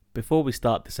Before we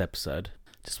start this episode,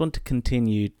 just want to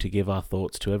continue to give our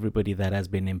thoughts to everybody that has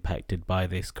been impacted by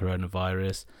this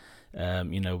coronavirus.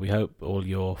 We hope all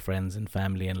your friends and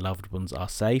family and loved ones are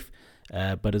safe.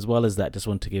 But as well as that, just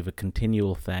want to give a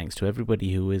continual thanks to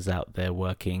everybody who is out there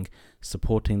working,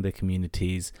 supporting the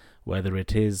communities, whether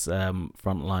it is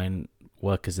frontline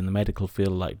workers in the medical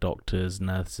field like doctors,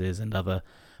 nurses and other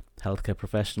healthcare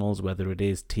professionals, whether it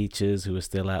is teachers who are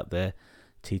still out there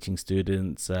teaching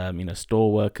students,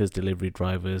 store workers, delivery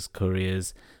drivers,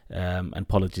 couriers, and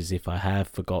apologies if I have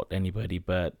forgot anybody,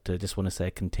 but just want to say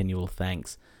a continual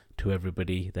thanks to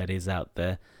everybody that is out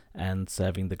there and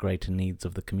serving the greater needs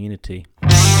of the community.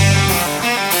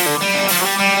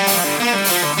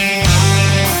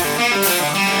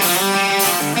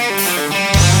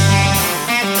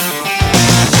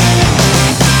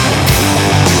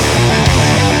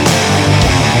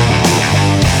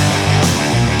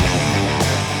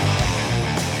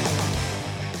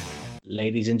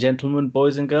 Ladies and gentlemen,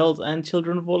 boys and girls, and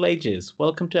children of all ages,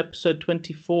 welcome to episode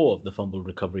 24 of the Fumble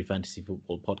Recovery Fantasy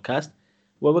Football Podcast,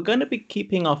 where we're going to be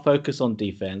keeping our focus on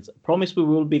defense. I promise we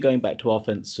will be going back to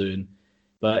offense soon,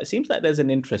 but it seems like there's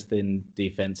an interest in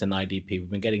defense and IDP. We've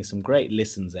been getting some great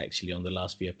listens actually on the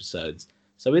last few episodes.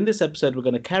 So in this episode, we're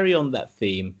going to carry on that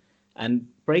theme and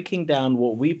breaking down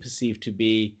what we perceive to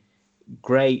be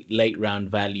great late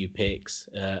round value picks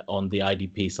on the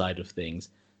IDP side of things.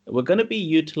 We're going to be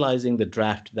utilizing the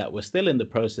draft that we're still in the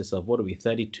process of.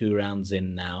 32 rounds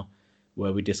in now,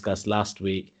 where we discussed last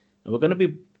week. And we're going to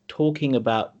be talking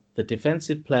about the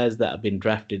defensive players that have been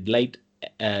drafted late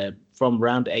from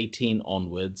round 18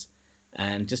 onwards,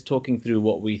 and just talking through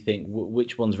what we think,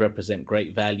 which ones represent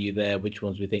great value there, which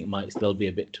ones we think might still be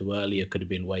a bit too early or could have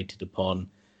been waited upon.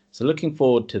 So looking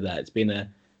forward to that. It's been a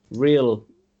real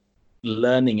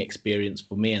learning experience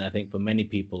for me and I think for many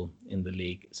people in the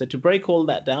league. So to break all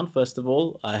that down, first of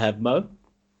all, I have Mo.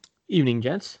 Evening,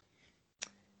 gents.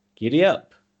 Giddy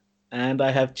up. And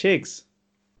I have Chigs.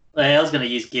 Hey, I was going to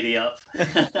use giddy up.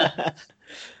 I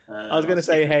was going to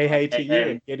say hey to you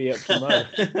and giddy up to Mo.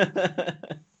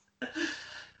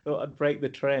 Thought I'd break the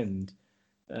trend.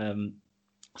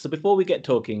 So before we get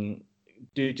talking,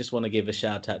 do just want to give a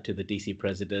shout out to the DC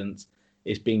Presidents.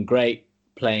 It's been great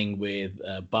playing with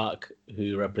Buck,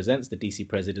 who represents the DC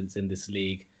Presidents in this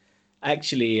league.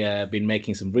 Actually been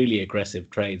making some really aggressive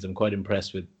trades. I'm quite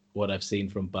impressed with what I've seen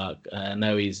from Buck. I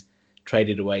know he's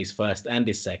traded away his first and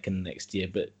his second next year,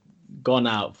 but gone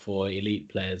out for elite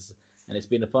players. And it's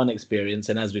been a fun experience.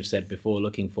 And as we've said before,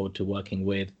 looking forward to working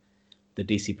with the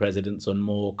DC Presidents on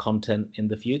more content in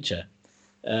the future.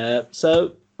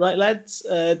 So, right, lads,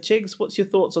 Chigs, what's your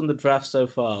thoughts on the draft so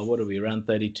far? What are we, around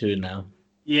 32 now?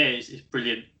 Yeah, it's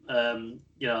brilliant.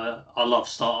 I love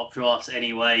startup drafts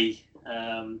anyway.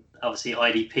 Obviously,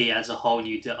 IDP adds a whole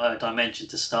new dimension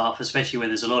to stuff, especially when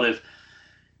there's a lot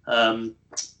of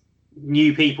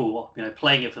new people,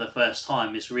 playing it for the first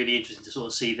time. It's really interesting to sort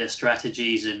of see their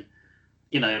strategies and,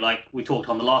 like we talked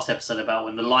on the last episode about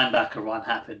when the linebacker run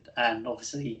happened, and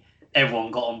obviously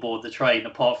everyone got on board the train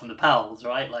apart from the Pals,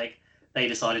 right? Like they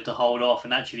decided to hold off.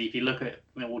 And actually, if you look at,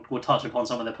 we'll touch upon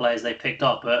some of the players they picked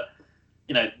up, but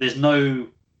there's no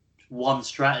one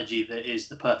strategy that is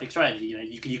the perfect strategy.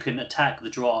 You can attack the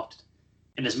draft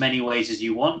in as many ways as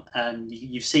you want, and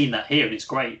you've seen that here, and it's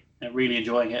great. I'm really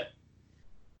enjoying it.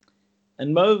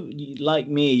 And Mo, like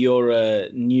me, you're a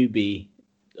newbie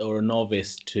or a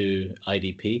novice to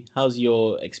IDP. How's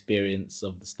your experience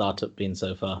of the startup been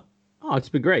so far? Oh, it's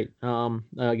been great.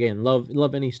 Again,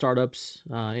 love any startups.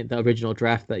 The original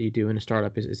draft that you do in a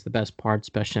startup is the best part,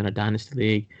 especially in a dynasty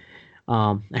league.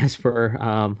 As for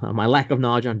my lack of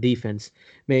knowledge on defense,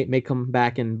 may come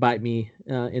back and bite me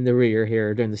in the rear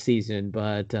here during the season,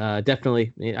 but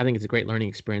definitely, I think it's a great learning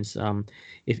experience.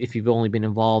 If you've only been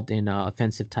involved in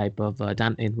offensive type of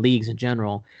in leagues in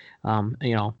general,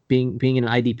 being in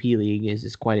an IDP league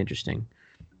is quite interesting.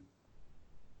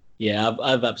 Yeah,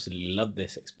 I've absolutely loved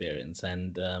this experience,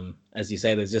 and as you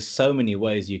say, there's just so many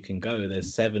ways you can go.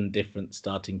 There's 7 different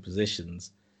starting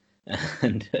positions,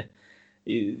 and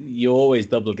you're always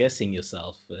double guessing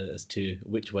yourself as to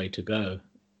which way to go.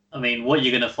 I mean, what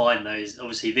you're going to find though is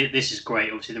obviously this is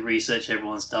great. Obviously, the research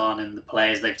everyone's done and the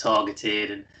players they've targeted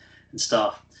and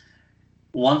stuff.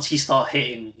 Once you start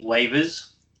hitting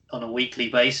waivers on a weekly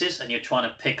basis and you're trying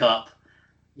to pick up,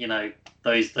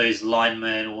 those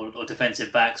linemen or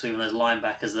defensive backs or even those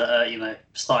linebackers that are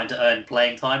starting to earn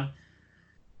playing time.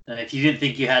 If you didn't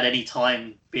think you had any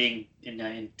time being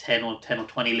in 10 or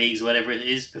 20 leagues or whatever it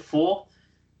is before,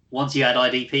 once you add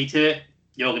IDP to it,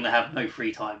 you're going to have no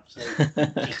free time. So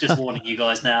just warning you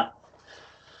guys now.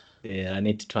 Yeah, I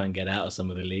need to try and get out of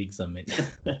some of the leagues I'm in.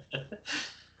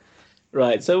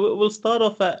 Right, so we'll start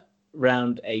off at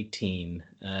round 18.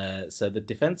 So the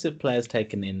defensive players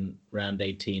taken in round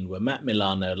 18 were Matt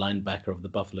Milano, linebacker of the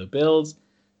Buffalo Bills,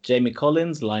 Jamie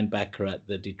Collins, linebacker at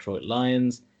the Detroit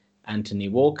Lions, Anthony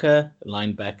Walker,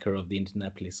 linebacker of the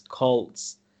Indianapolis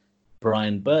Colts,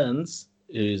 Brian Burns,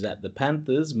 who's at the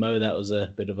Panthers. Mo, that was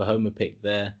a bit of a homer pick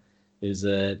there, who's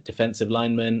a defensive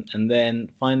lineman. And then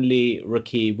finally,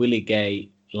 rookie Willie Gay,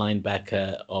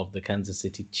 linebacker of the Kansas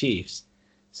City Chiefs.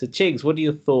 So, Chigs, what are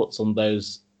your thoughts on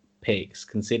those picks,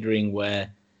 considering we're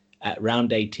at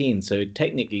round 18? So,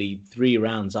 technically, 3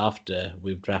 rounds after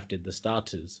we've drafted the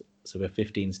starters. So, we're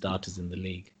 15 starters in the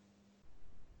league.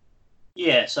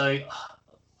 Yeah, so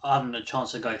I haven't had a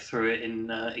chance to go through it in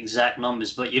exact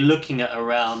numbers, but you're looking at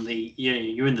around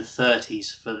you're in the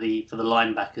 30s for the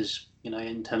linebackers.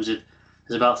 In terms of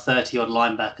there's about 30 odd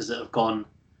linebackers that have gone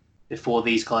before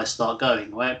these guys start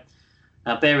going. Right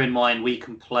now, bear in mind we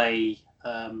can play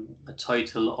a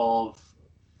total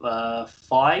of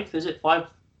 5. Is it 5?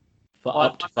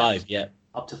 Up to 5, yeah.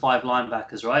 Up to 5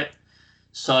 linebackers, right?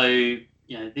 So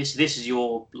this is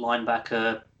your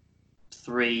linebacker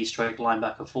 3 stroke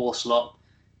linebacker 4 slot.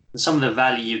 And some of the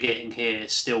value you're getting here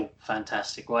is still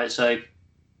fantastic, right? So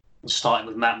starting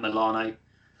with Matt Milano,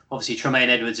 obviously Tremaine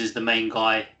Edwards is the main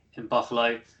guy in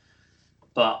Buffalo,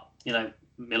 but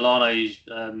Milano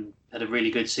had a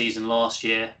really good season last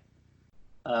year.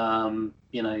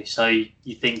 So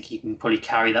you think you can probably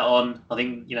carry that on. I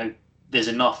think there's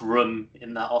enough room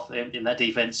in that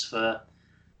defense for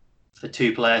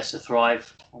 2 players to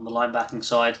thrive on the linebacking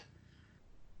side.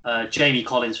 Jamie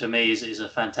Collins for me is a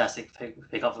fantastic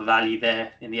pick up for value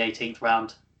there in the 18th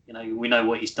round. We know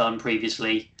what he's done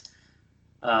previously.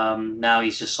 Now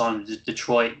he's just signed with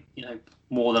Detroit.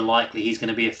 More than likely he's going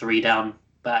to be a 3-down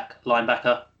back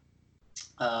linebacker.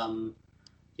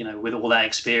 With all that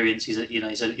experience, he's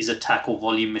a tackle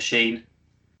volume machine.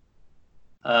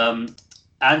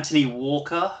 Anthony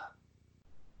Walker,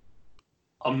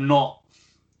 I'm not.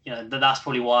 That's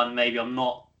probably one maybe I'm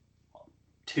not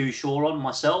too sure on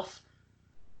myself.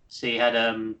 So he had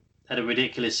a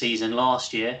ridiculous season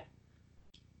last year,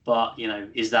 but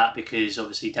is that because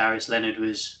obviously Darius Leonard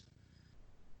was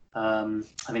having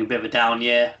a bit of a down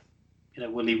year?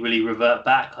 Will he really revert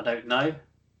back? I don't know,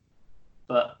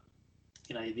 but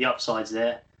the upside's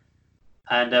there.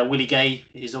 And Willie Gay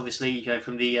is obviously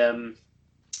from the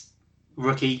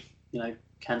rookie,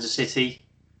 Kansas City.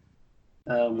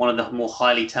 One of the more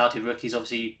highly touted rookies.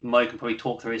 Obviously, Mo can probably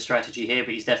talk through his strategy here,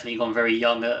 but he's definitely gone very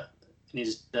young in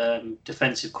his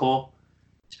defensive core,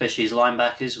 especially his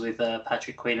linebackers with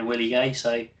Patrick Queen and Willie Gay.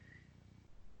 So,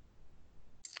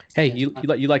 hey, you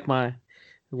like my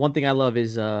one thing I love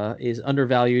is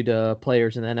undervalued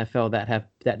players in the NFL that have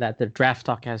that their draft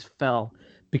stock has fell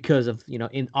because of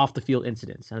in off the field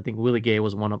incidents. And I think Willie Gay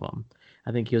was one of them.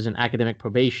 I think he was in academic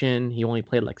probation. He only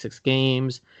played like 6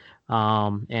 games.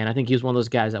 And I think he was one of those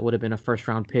guys that would have been a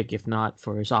 1st-round pick if not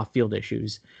for his off-field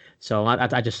issues. So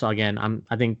I just saw again.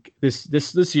 I think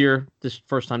this year, this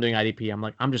first time doing IDP, I'm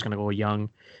like I'm just gonna go young,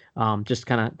 just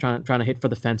kind of trying to hit for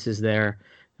the fences there,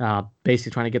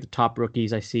 basically trying to get the top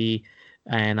rookies I see,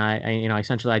 and I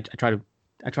essentially I try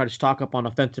to stock up on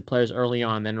offensive players early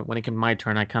on. Then when it came my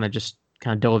turn, I kind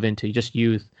of dove into just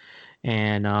youth.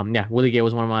 And Willie Gay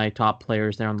was one of my top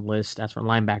players there on the list as for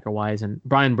linebacker wise, and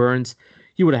Brian Burns.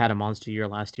 He would have had a monster year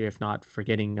last year if not for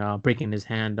breaking his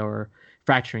hand or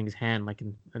fracturing his hand like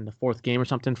in the 4th game or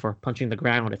something for punching the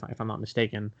ground if I'm not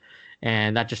mistaken,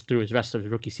 and that just threw his rest of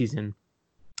his rookie season.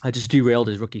 I just derailed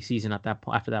his rookie season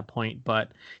after that point,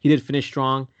 but he did finish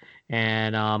strong,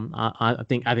 and I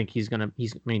think he's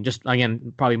just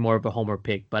again probably more of a homer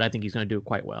pick, but I think he's gonna do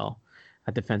quite well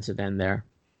at defensive end there.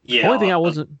 Yeah, the only thing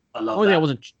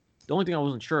I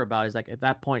wasn't sure about is like at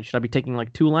that point, should I be taking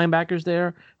like 2 linebackers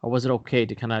there, or was it okay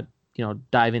to kind of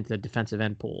dive into the defensive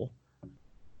end pool?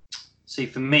 See,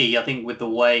 for me, I think with the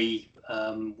way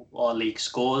our league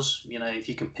scores, if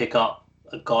you can pick up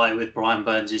a guy with Brian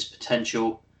Burns'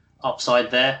 potential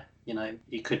upside there,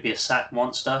 he could be a sack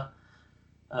monster.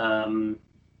 And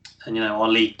our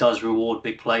league does reward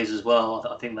big plays as well.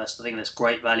 I think that's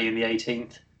great value in the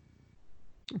 18th.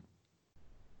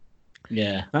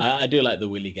 Yeah, I do like the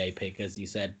Willie Gay pick, as you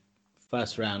said,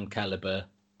 1st-round caliber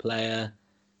player.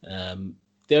 The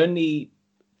only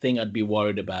thing I'd be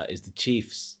worried about is the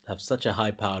Chiefs have such a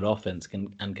high-powered offense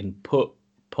and can put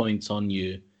points on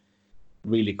you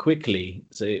really quickly.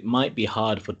 So it might be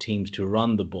hard for teams to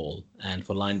run the ball and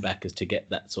for linebackers to get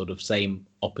that sort of same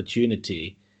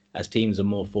opportunity, as teams are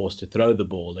more forced to throw the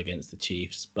ball against the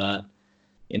Chiefs. But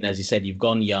as you said, you've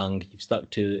gone young. You've stuck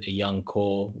to a young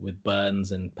core with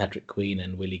Burns and Patrick Queen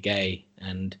and Willie Gay.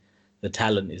 And the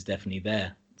talent is definitely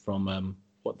there from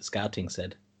what the scouting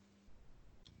said.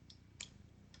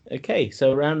 Okay,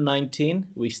 so round 19,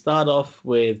 we start off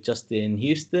with Justin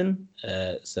Houston,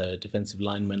 so defensive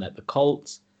lineman at the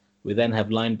Colts. We then have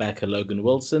linebacker Logan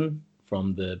Wilson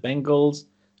from the Bengals.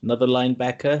 Another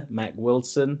linebacker, Mac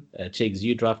Wilson, Chigs,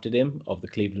 you drafted him, of the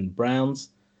Cleveland Browns.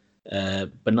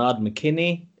 Bernard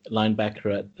McKinney,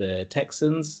 linebacker at the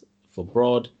Texans for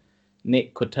Broad.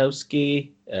 Nick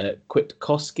Kwiatkowski,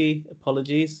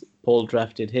 Paul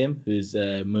drafted him, who's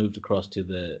moved across to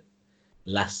the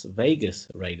Las Vegas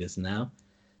Raiders now.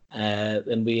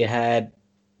 Then we had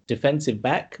defensive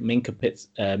back Minka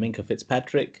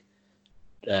Fitzpatrick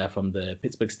from the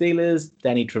Pittsburgh Steelers,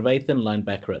 Danny Trevathan,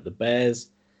 linebacker at the Bears,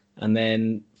 and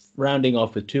then rounding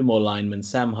off with two more linemen,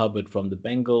 Sam Hubbard from the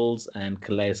Bengals and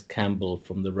Calais Campbell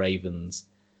from the Ravens.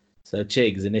 So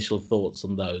Chigs, initial thoughts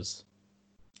on those?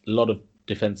 A lot of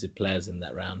defensive players in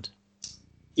that round.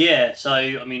 Yeah, so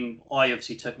I mean, I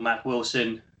obviously took Mac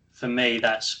Wilson. For me,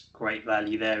 that's great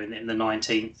value there in the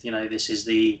 19th. You know, this is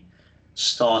the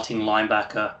starting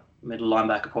linebacker, middle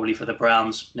linebacker probably for the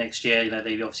Browns next year. You know,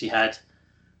 they've obviously had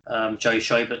Joe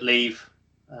Schobert leave.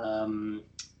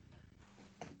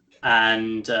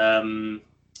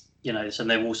 You know, so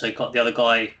they've also got the other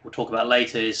guy we'll talk about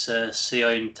later is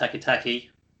Sione Takitaki,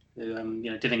 who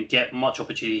you know, didn't get much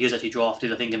opportunity. He was actually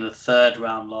drafted, I think, in the 3rd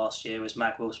round last year, whereas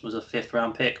Mac Wilson was a 5th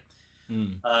round pick.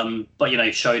 But you know,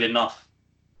 showed enough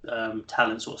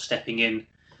talent sort of stepping in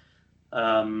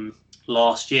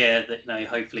last year that, you know,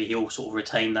 hopefully he'll sort of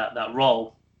retain that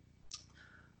role.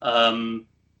 Bernadette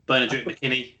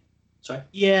McKinney, sorry.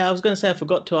 Yeah, I was going to say I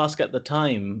forgot to ask at the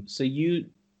time. So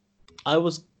I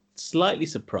was slightly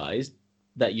surprised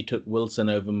that you took Wilson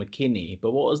over McKinney,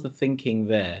 but what was the thinking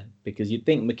there? Because you'd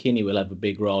think McKinney will have a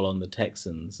big role on the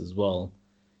Texans as well.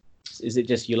 Is it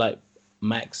just you like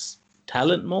Mac's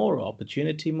talent more or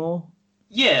opportunity more?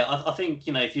 Yeah, I think,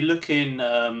 you know, if you look in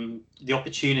the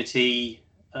opportunity,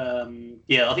 I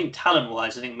think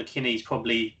talent-wise, I think McKinney's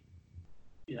probably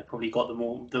got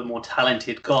the more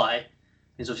talented guy.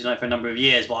 He's obviously known for a number of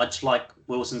years, but I just like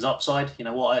Wilson's upside. You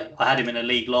know what, I had him in a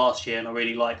league last year, and I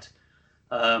really liked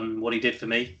what he did for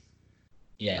me.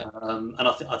 Yeah. And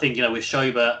I think, you know, with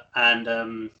Schobert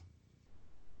and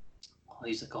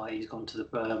he's the guy. He's gone to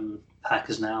the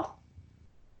Packers now.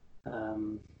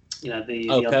 You know, the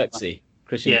Kirksey.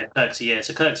 Christian. Yeah, Kirksey. Yeah,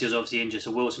 so Kirksey was obviously injured,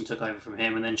 so Wilson took over from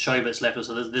him, and then Schobert's left.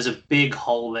 So there's a big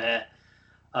hole there,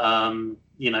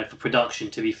 you know, for production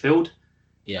to be filled.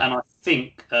 Yeah. And I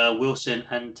think Wilson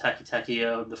and Takitaki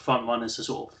are the front runners to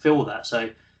sort of fill that. So,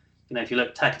 you know, if you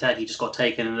look, Takitaki just got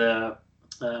taken in the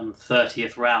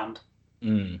 30th round.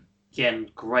 Again,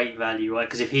 great value, right?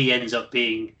 Because if he ends up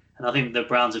being, and I think the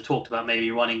Browns have talked about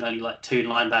maybe running only like two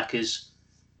linebacker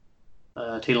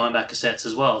sets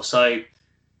as well. So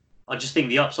I just think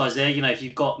the upside's there. You know, if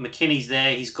you've got McKinney's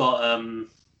there, he's got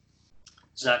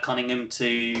Zach Cunningham to,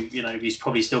 you know, he's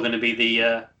probably still going to be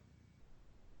the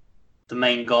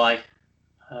main guy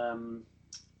on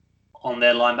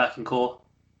their linebacking core.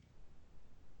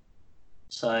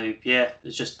 So yeah,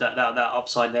 there's just that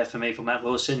upside there for me for Matt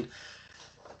Wilson.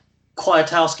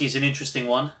 Kwiatkowski is an interesting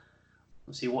one.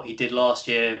 We'll see what he did last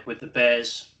year with the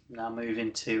Bears. Now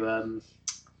moving to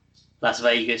Las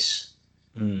Vegas.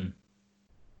 You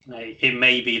know, it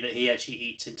may be that he actually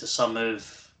eats into some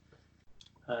of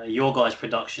your guys'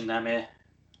 production, Namir.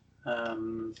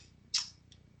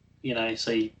 You know,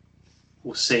 so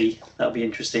we'll see. That'll be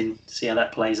interesting to see how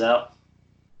that plays out.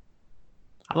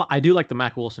 I do like the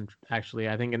Mac Wilson, actually.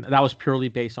 I think, and that was purely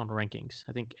based on rankings.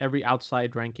 I think every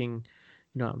outside ranking,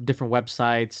 you know, different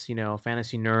websites, you know,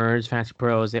 Fantasy Nerds, Fantasy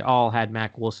Pros, they all had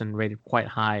Mac Wilson rated quite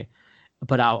high.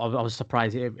 But I was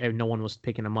surprised if no one was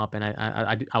picking him up, and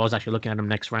I was actually looking at him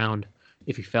next round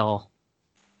if he fell.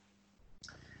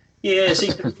 Yeah,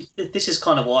 see, this is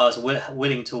kind of why I was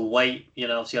willing to wait. You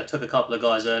know, obviously I took a couple of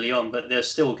guys early on, but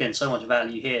there's still, again, so much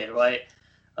value here, right?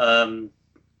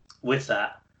 With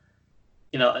that.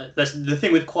 You know, that's the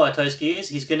thing with Kwiatkowski is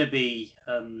he's going to be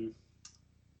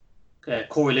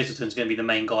Corey Littleton's going to be the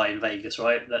main guy in Vegas,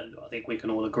 right? I think we can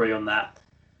all agree on that.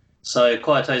 So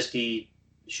Kwiatkowski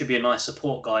should be a nice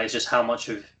support guy. It's just how much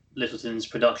of Littleton's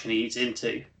production he eats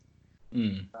into.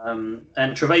 And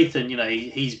Trevathan, you know,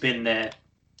 he's been there,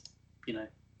 you know,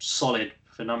 solid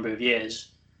for a number of years.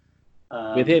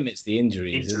 With him, it's the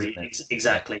injuries.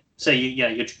 Exactly. So you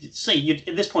at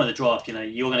this point of the draft, you know,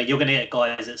 you're gonna get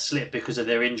guys that slip because of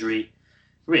their injury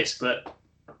risk. But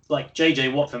like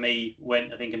JJ Watt for me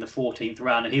went, I think, in the 14th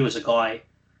round, and he was a guy.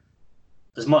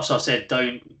 As much as I've said,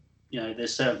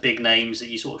 there's certain big names that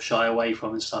you sort of shy away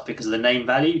from and stuff because of the name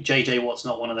value. JJ Watt's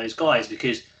not one of those guys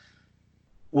because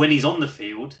when he's on the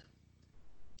field,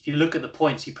 if you look at the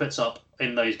points he puts up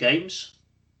in those games,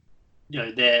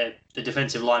 the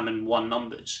defensive linemen won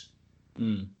numbers.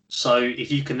 So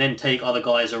if you can then take other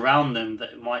guys around them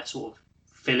that might sort of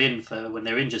fill in for when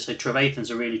they're injured. So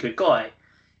Trevathan's a really good guy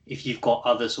if you've got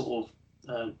other sort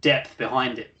of depth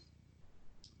behind it.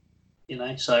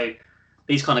 So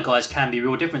these kind of guys can be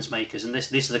real difference makers, and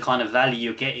this is the kind of value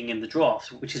you're getting in the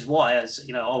draft, which is why, as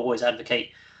I always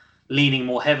advocate leaning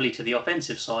more heavily to the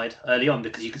offensive side early on,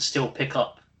 because you can still pick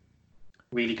up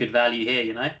really good value here.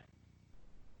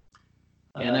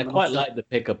 And I quite like the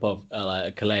pickup of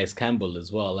Calais Campbell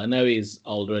as well. I know he's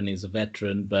older and he's a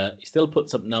veteran, but he still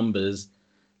puts up numbers,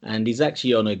 and he's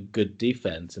actually on a good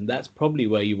defense. And that's probably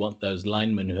where you want those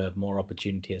linemen who have more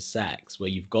opportunity as sacks, where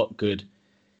you've got good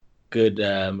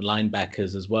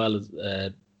linebackers as well as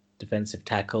defensive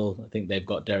tackle. I think they've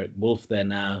got Derek Wolfe there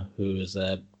now, who is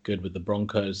good with the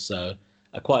Broncos. So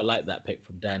I quite like that pick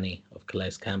from Danny of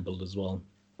Calais Campbell as well.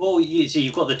 Well,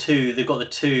 you've got the two. They've got the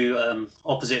two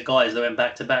opposite guys that went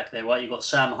back to back there, right? You've got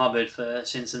Sam Hubbard for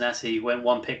Cincinnati, went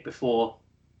one pick before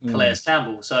Calais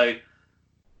Campbell. So,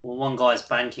 one guy's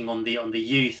banking on the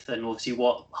youth, and obviously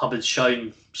what Hubbard's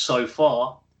shown so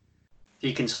far.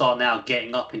 He can start now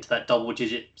getting up into that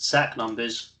double-digit sack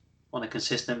numbers on a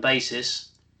consistent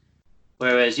basis.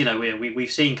 Whereas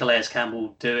we've seen Calais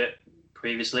Campbell do it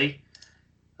previously.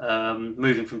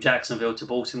 Moving from Jacksonville to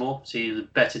Baltimore, so he's a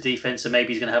better defense, so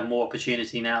maybe he's going to have more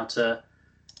opportunity now to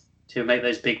make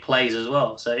those big plays as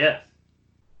well. So yeah,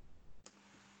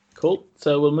 cool.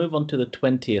 So we'll move on to the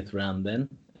 20th round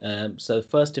then. So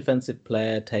first defensive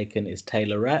player taken is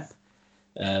Taylor Rapp,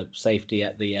 safety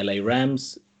at the LA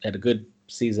Rams. Had a good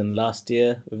season last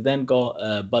year. We've then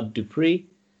got Bud Dupree,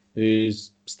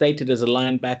 who's stated as a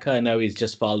linebacker. I know he's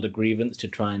just filed a grievance to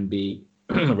try and be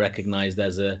recognized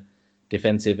as a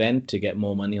defensive end to get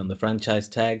more money on the franchise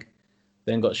tag.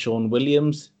 Then got Sean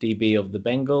Williams, DB of the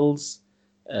Bengals.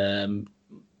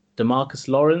 DeMarcus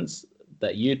Lawrence,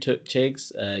 that you took,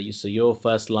 Chigs. So your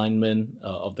first lineman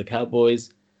of the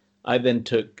Cowboys. I then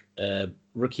took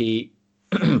rookie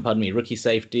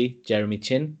safety, Jeremy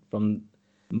Chin from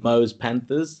Mo's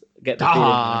Panthers. Get the feeling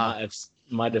I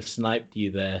might have sniped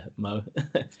you there, Mo.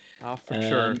 For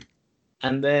sure.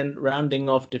 And then rounding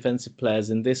off defensive players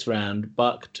in this round,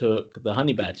 Buck took the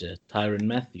Honey Badger, Tyrann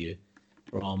Mathieu,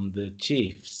 from the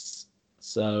Chiefs.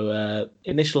 So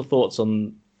initial thoughts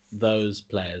on those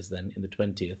players then in the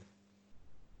 20th.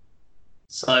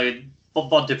 So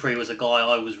Bud Dupree was a guy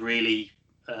I was really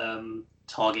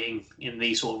targeting in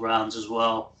these sort of rounds as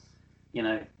well.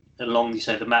 Along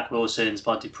the Mac Wilsons,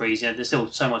 Bud Dupree's, there's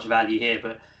still so much value here,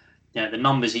 but the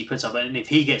numbers he puts up, and if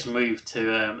he gets moved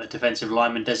to a defensive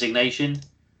lineman designation,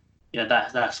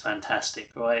 that's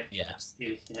fantastic, right? Yes.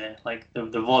 Yeah, like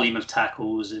the volume of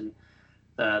tackles and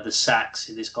the sacks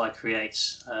this guy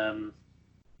creates.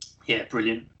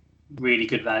 Brilliant. Really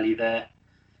good value there.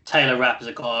 Taylor Rapp is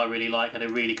a guy I really like. Had a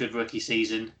really good rookie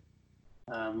season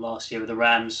last year with the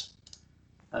Rams.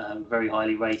 Very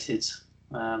highly rated.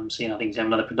 I think he's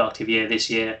having another productive year this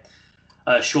year.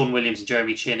 Sean Williams and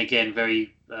Jeremy Chin, again,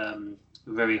 very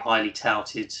highly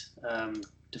touted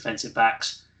defensive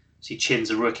backs. See, Chin's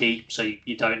a rookie, so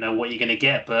you don't know what you're going to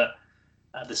get. But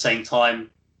at the same time,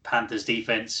 Panthers'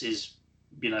 defense is,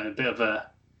 a bit of a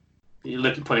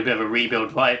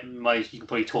rebuild, right? You can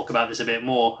probably talk about this a bit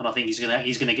more, and I think he's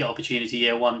gonna get opportunity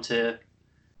year one to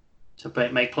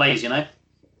make plays.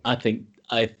 I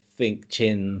think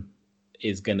Chin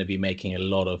is going to be making a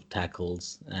lot of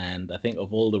tackles, and I think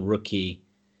of all the rookie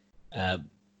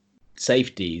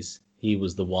safeties, he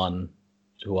was the one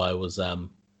who I was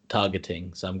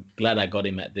targeting. So I'm glad I got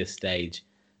him at this stage.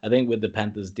 I think with the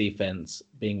Panthers defense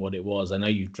being what it was, I know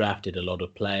you've drafted a lot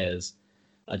of players.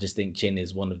 I just think Chin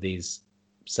is one of these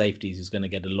safeties who's going to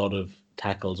get a lot of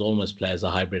tackles, almost play as a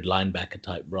hybrid linebacker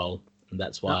type role. And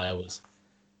that's why I was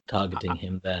targeting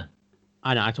him there.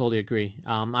 I know, I totally agree.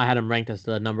 I had him ranked as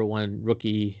the number one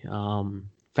rookie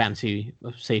fantasy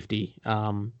safety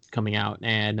coming out.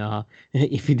 And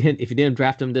if you didn't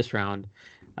draft him this round,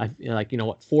 I feel like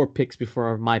 4 picks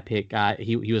before my pick,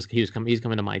 he's coming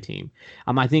to my team.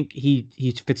 I think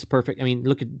he fits perfect. I mean,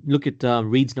 look at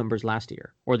Reed's numbers last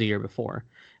year or the year before.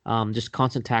 Just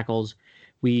constant tackles.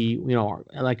 We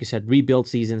like you said, rebuild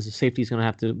seasons. The safety's going to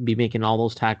have to be making all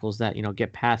those tackles that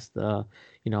get past the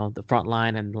the front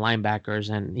line and the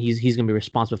linebackers, and he's going to be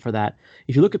responsible for that.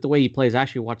 If you look at the way he plays, I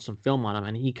actually watched some film on him,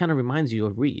 and he kind of reminds you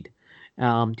of Reed.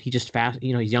 He just fast.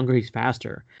 He's younger, he's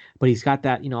faster, but he's got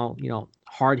that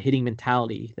hard hitting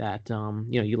mentality that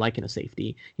you like in a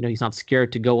safety. He's not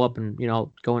scared to go up and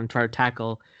go and try to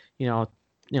tackle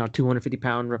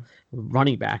 250-pound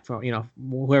running back for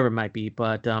whoever it might be.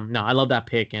 But no, I love that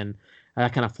pick, and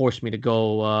that kind of forced me to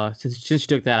go. Since you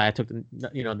took that, I took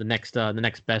the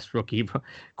next best rookie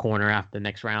corner after the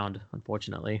next round.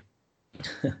 Unfortunately.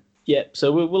 Yeah,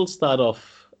 so we'll start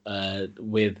off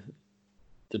with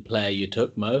the player you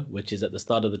took, Mo, which is at the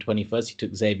start of the 21st. You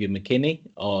took Xavier McKinney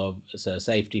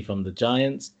safety from the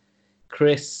Giants.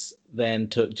 Chris then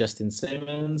took Justin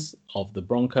Simmons of the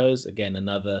Broncos, again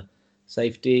another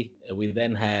safety. We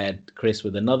then had Chris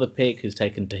with another pick, who's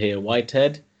taken Tahir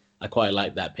Whitehead. I quite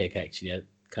like that pick, actually. I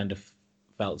kind of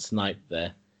felt sniped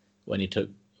there when he took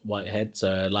Whitehead,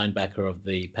 so a linebacker of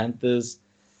the Panthers.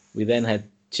 We then had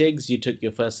Chigs. You took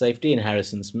your first safety in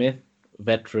Harrison Smith,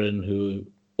 veteran who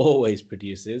always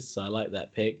produces, so I like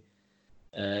that pick.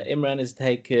 Imran has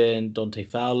taken Dante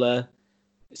Fowler.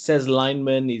 It says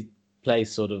lineman. He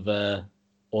plays sort of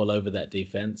all over that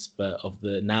defense, but of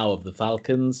the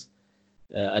Falcons.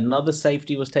 Another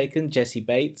safety was taken, Jesse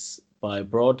Bates by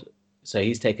Broad. So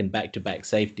he's taken back-to-back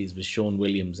safeties with Sean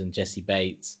Williams and Jesse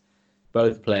Bates.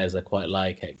 Both players I quite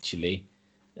like, actually.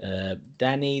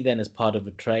 Danny, then as part of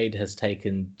a trade, has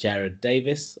taken Jared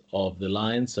Davis of the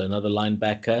Lions, so another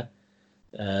linebacker.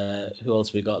 Who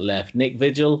else we got left? Nick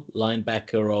Vigil,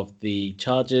 linebacker of the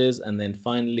Chargers, and then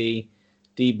finally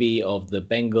DB of the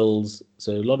Bengals.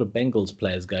 So a lot of Bengals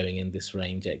players going in this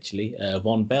range, actually.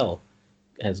 Von Bell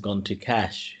has gone to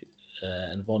Cash,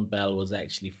 and Von Bell was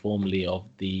actually formerly of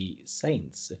the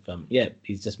Saints.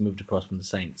 He's just moved across from the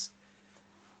Saints.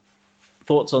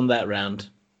 Thoughts on that round?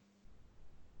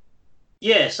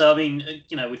 Yeah, so I mean,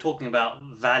 we're talking about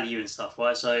value and stuff,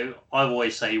 right? So I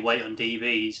always say wait on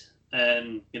DBs,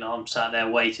 and I'm sat there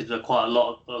waiting for quite a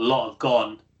lot have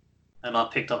gone, and I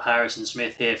picked up Harrison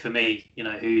Smith here for me.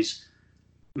 Who's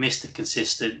Mr.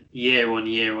 Consistent year on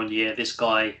year. This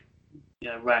guy,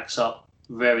 racks up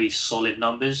very solid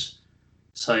numbers.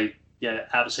 So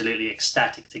absolutely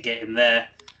ecstatic to get him there.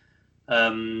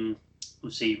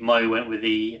 Obviously, Mo went with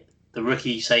the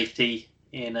rookie safety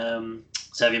in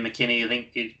Xavier McKinney. I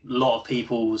think a lot of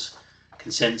people's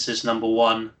consensus number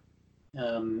one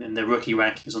in the rookie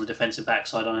rankings on the defensive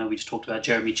backside. I know we just talked about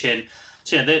Jeremy Chin.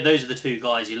 So those are the two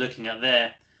guys you're looking at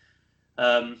there.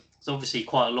 There's obviously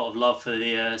quite a lot of love for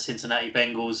the Cincinnati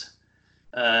Bengals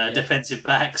defensive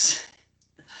backs.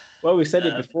 Well, we said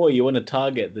it before. You want to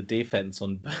target the defense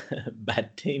on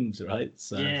bad teams, right?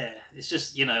 So yeah, it's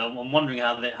just I'm wondering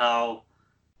how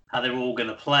they're all going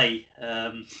to play,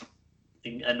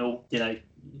 and all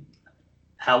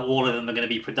how all of them are going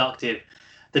to be productive.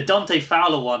 The Dante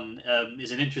Fowler one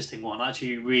is an interesting one. I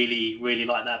actually really, really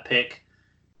like that pick.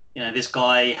 This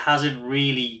guy hasn't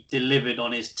really delivered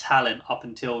on his talent up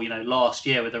until last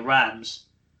year with the Rams,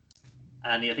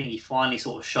 and I think he finally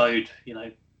sort of showed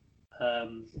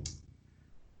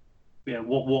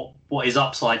what his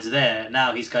upside's there.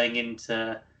 Now he's going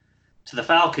into the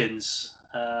Falcons,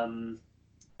 and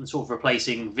sort of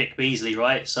replacing Vic Beasley,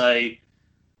 right? So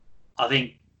I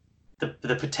think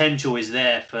the potential is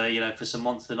there for some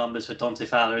monster numbers for Dante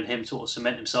Fowler and him sort of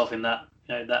cement himself in that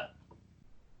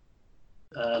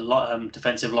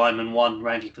defensive lineman one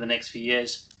ranking for the next few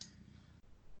years.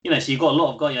 So you've got a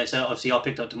lot of guys. So obviously I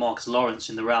picked up DeMarcus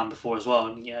Lawrence in the round before as well,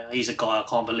 and he's a guy I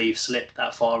can't believe slipped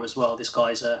that far as well. This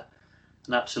guy's an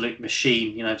absolute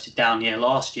machine. Obviously down here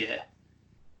last year.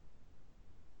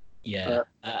 Yeah,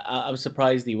 I was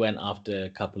surprised he went after a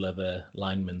couple of the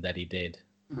linemen that he did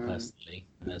personally.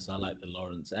 So I like the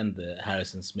Lawrence and the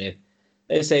Harrison Smith.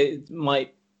 They say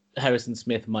Harrison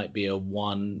Smith might be a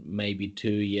 1, maybe 2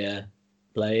 year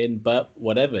play-in, but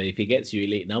whatever. If he gets you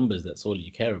elite numbers, that's all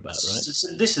you care about, right?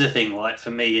 So this is the thing, right? For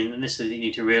me, and this is what you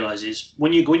need to realize is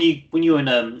when you're in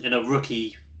a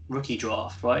rookie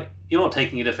draft, right? You're not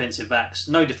taking your defensive backs.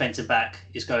 No defensive back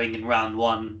is going in round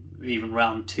 1, or even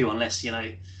round 2, unless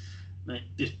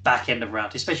this back end of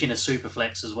round, especially in a super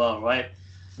flex as well, right?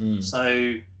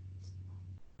 So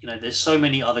there's so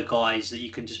many other guys that you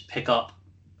can just pick up,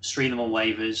 stream them on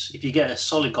waivers. If you get a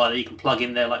solid guy that you can plug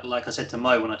in there, like I said to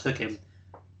Mo when I took him,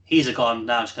 he's a guy I'm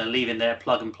now just going to leave in there,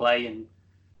 plug and play, and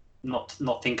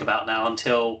not think about now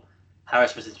until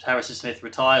Harrison Smith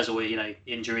retires or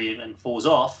injury and falls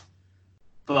off.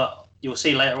 But you'll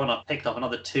see later on I picked up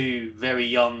another 2 very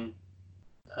young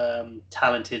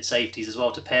talented safeties as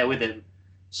well to pair with him.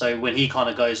 So when he kind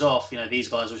of goes off, these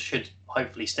guys should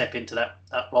hopefully step into that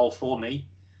role for me.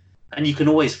 And you can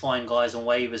always find guys on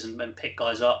waivers and pick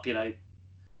guys up,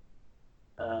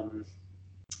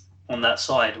 on that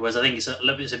side. Whereas I think it's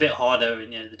a bit harder in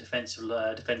the defensive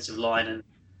line and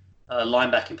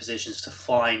linebacking positions to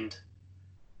find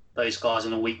those guys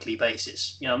on a weekly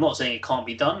basis. I'm not saying it can't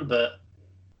be done, but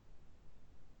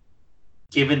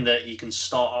given that you can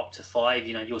start up to 5,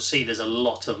 you'll see there's a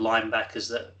lot of linebackers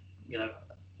that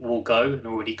will go and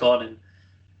already gone.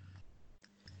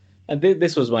 And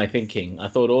this was my thinking. I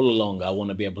thought all along I want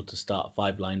to be able to start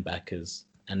 5 linebackers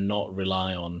and not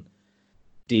rely on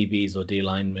DBs or D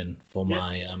linemen for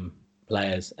my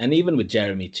players. And even with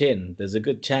Jeremy Chin, there's a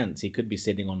good chance he could be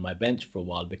sitting on my bench for a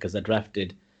while because I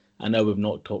know we've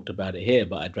not talked about it here,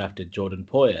 but I drafted Jordan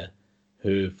Poyer,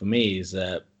 who for me is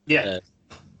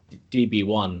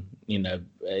DB1.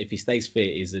 If he stays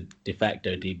fit, he's a de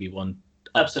facto DB1,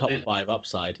 top 5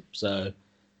 upside. So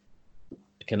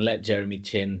I can let Jeremy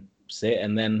Chin sit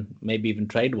and then maybe even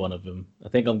trade one of them. I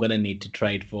think I'm going to need to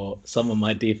trade for some of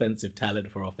my defensive talent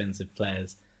for offensive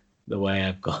players the way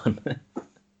I've gone.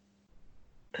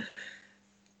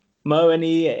 Mo,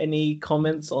 any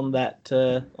comments on that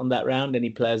round? Any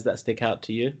players that stick out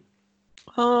to you?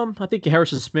 I think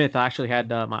Harrison Smith. I actually had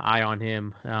my eye on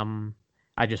him.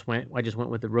 I just went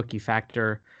with the rookie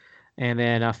factor, and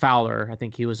then Fowler. I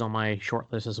think he was on my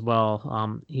short list as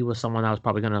well. He was someone I was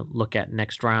probably going to look at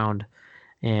next round,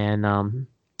 and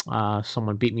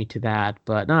someone beat me to that.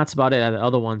 But no, that's about it. The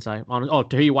other ones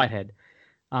Tahiri Whitehead.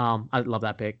 I love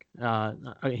that pick.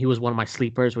 He was one of my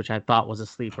sleepers, which I thought was a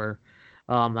sleeper.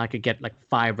 I could get like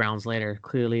 5 rounds later.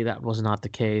 Clearly, that was not the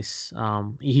case.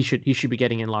 He should be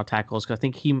getting in a lot of tackles because I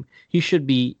think he should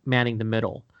be manning the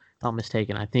middle. If I'm not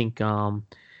mistaken. I think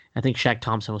Shaq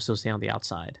Thompson will still stay on the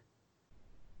outside.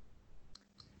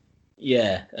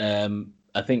 Yeah,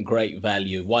 I think great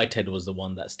value. Whitehead was the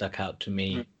one that stuck out to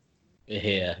me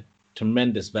here.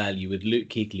 Tremendous value with Luke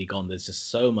Kuechly gone. There's just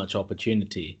so much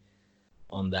opportunity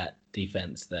on that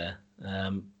defense there.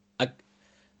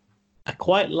 I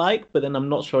quite like, but then I'm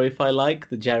not sure if I like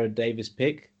the Jared Davis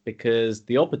pick because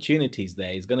the opportunities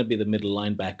there. He's going to be the middle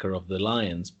linebacker of the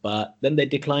Lions, but then they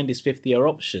declined his 5th-year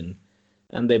option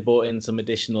and they brought in some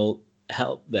additional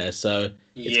help there. So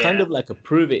it's kind of like a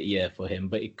prove it year for him,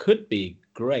 but it could be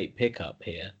great pickup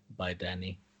here by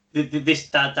Danny. That's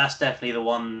definitely the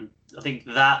one. I think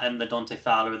that and the Dante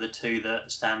Fowler are the two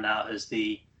that stand out as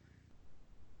they've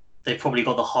probably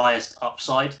got the highest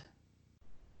upside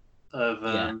of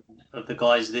the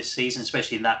guys this season,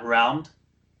 especially in that round.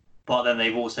 But then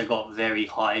they've also got very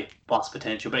high bust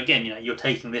potential. But again, you're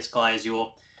taking this guy as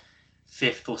your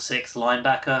 5th or 6th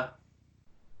linebacker.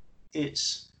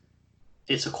 It's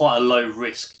quite a low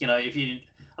risk.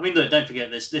 Look, don't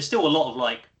forget there's still a lot of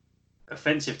like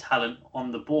offensive talent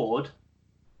on the board.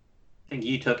 I think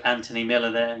you took Anthony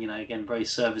Miller there. Again, very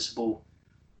serviceable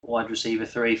wide receiver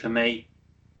 3 for me.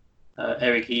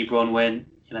 Eric Ebron went.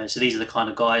 So these are the kind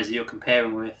of guys that you're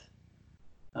comparing with.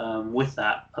 With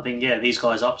that, I think these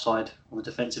guys' upside on the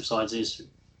defensive sides is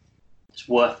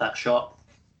worth that shot.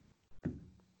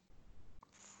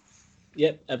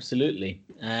 Yep, absolutely.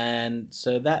 And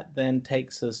so that then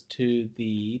takes us to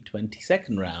the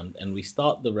 22nd round, and we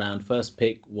start the round. First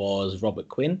pick was Robert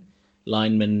Quinn,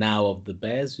 lineman now of the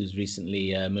Bears, who's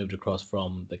recently moved across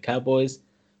from the Cowboys.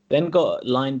 Then got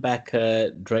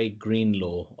linebacker Dre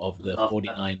Greenlaw of the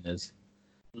 49ers.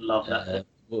 Love that.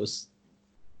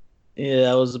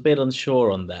 I was a bit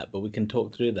unsure on that, but we can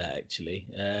talk through that actually.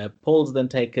 Paul's then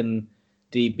taken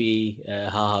DB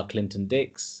HaHa Clinton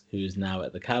Dix, who's now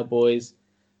at the Cowboys.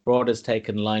 Broad has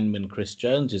taken lineman Chris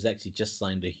Jones, who's actually just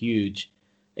signed a huge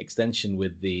extension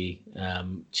with the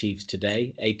Chiefs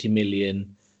today. $80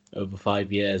 million over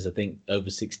 5 years, I think over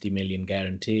 $60 million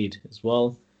guaranteed as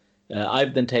well.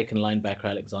 I've then taken linebacker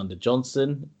Alexander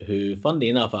Johnson, who, funnily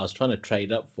enough, I was trying to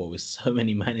trade up for with so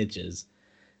many managers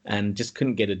and just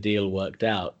couldn't get a deal worked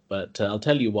out. But I'll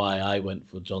tell you why I went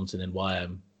for Johnson and why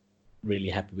I'm really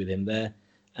happy with him there.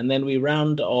 And then we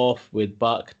round off with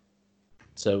Buck.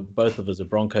 So both of us are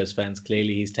Broncos fans.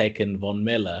 Clearly, he's taken Von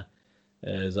Miller,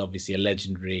 as obviously a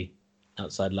legendary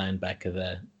outside linebacker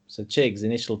there. So Chigs,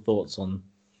 initial thoughts on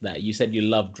that? You said you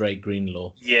loved Dre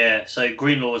Greenlaw. Yeah, so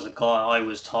Greenlaw was a guy I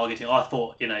was targeting. I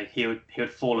thought, he would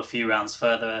fall a few rounds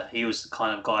further. He was the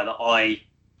kind of guy that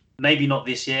maybe not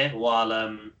this year while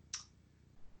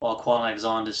Quan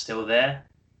Alexander's still there.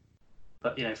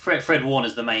 But, Fred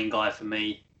Warner's the main guy for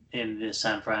me in the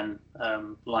San Fran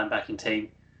linebacking team.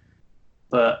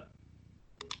 But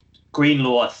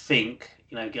Greenlaw, I think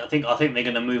they're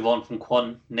going to move on from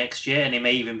Quan next year, and it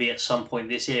may even be at some point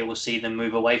this year we'll see them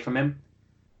move away from him.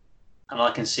 And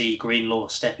I can see Greenlaw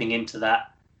stepping into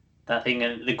that thing.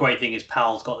 And the great thing is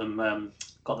Powell's got them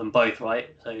both, right?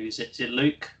 So is it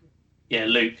Luke? Yeah,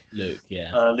 Luke. Luke,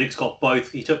 yeah. Luke's got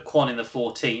both. He took Quan in the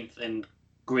 14th and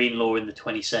Greenlaw in the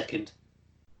 22nd.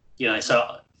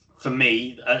 So for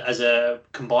me, as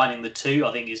combining the two,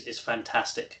 I think is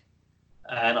fantastic.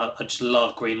 And I just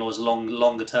love Greenlaw's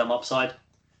longer term upside.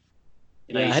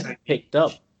 You know, Yeah,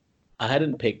 he's I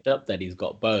hadn't picked up that he's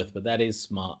got both, but that is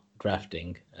smart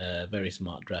drafting. Very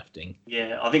smart drafting.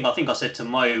 yeah. I think I said to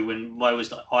Mo when Mo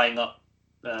was like eyeing up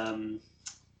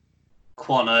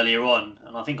Quan earlier on,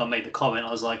 and I think I made the comment.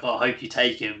 I was like, oh, I hope you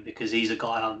take him because he's a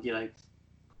guy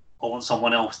I want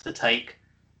someone else to take.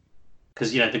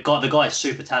 Because the guy is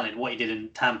super talented. What he did in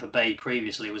Tampa Bay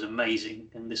previously was amazing,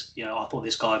 and this I thought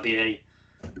this guy would be a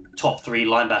top 3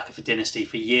 linebacker for Dynasty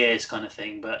for years, kind of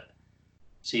thing. But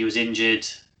so he was injured,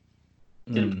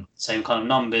 didn't put the same kind of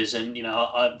numbers, and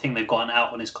I think they've got an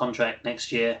out on his contract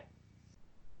next year.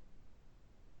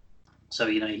 So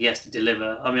he has to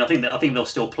deliver. I mean, I think they'll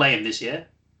still play him this year.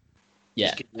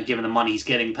 Yeah, given the money he's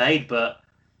getting paid, but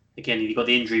again, you've got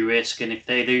the injury risk, and if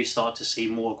they do start to see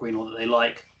more Greenlaw that they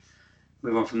like.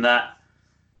 Move on from that.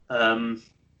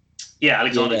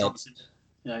 Alexander Johnson.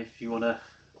 If you want to.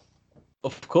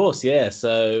 Of course, yeah.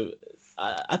 So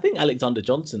I think Alexander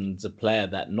Johnson's a player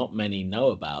that not many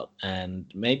know about,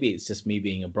 and maybe it's just me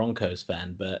being a Broncos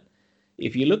fan. But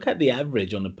if you look at the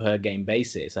average on a per game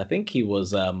basis, I think he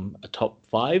was a top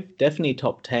 5, definitely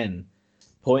top 10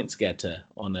 points getter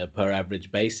on a per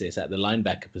average basis at the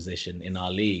linebacker position in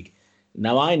our league.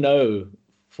 Now I know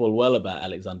full well about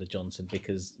Alexander Johnson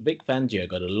because Vic Fangio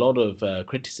got a lot of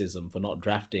criticism for not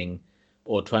drafting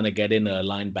or trying to get in a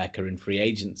linebacker in free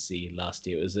agency last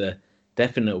year. It was a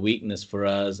definite weakness for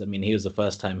us. I mean, he was the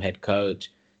first-time head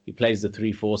coach. He plays the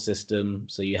 3-4 system,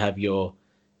 so you have your,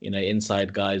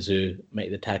 inside guys who make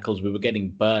the tackles. We were getting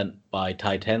burnt by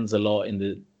tight ends a lot in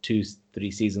the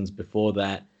 2-3 seasons before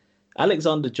that.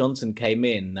 Alexander Johnson came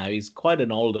in. Now he's quite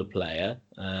an older player.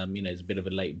 He's a bit of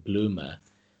a late bloomer.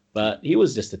 But he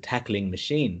was just a tackling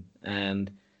machine. And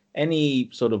any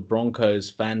sort of Broncos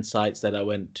fan sites that I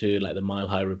went to, like the Mile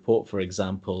High Report, for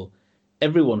example,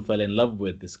 everyone fell in love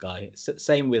with this guy.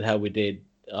 Same with how we did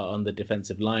on the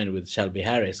defensive line with Shelby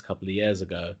Harris a couple of years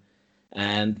ago.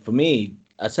 And for me,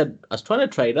 I was trying to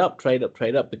trade up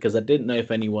because I didn't know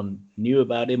if anyone knew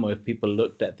about him or if people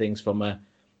looked at things from a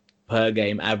per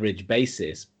game average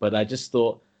basis. But I just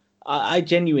thought, I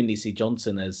genuinely see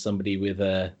Johnson as somebody with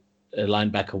a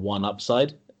linebacker 1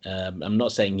 upside. I'm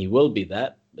not saying he will be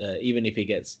that, even if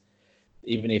he's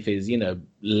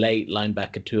late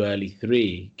linebacker 2, early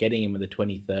 3, getting him in the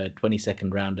 23rd,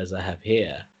 22nd round as I have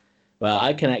here. But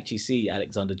I can actually see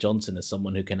Alexander Johnson as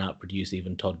someone who can outproduce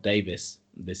even Todd Davis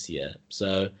this year.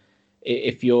 So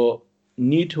if you're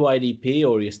new to IDP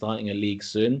or you're starting a league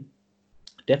soon,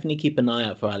 definitely keep an eye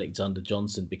out for Alexander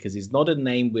Johnson because he's not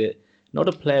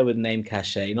a player with name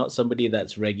cachet, not somebody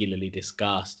that's regularly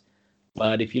discussed.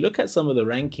 But if you look at some of the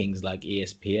rankings like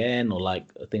ESPN or I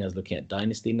think I was looking at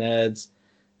Dynasty Nerds,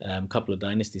 a couple of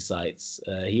Dynasty sites,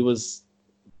 he was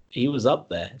up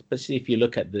there, especially if you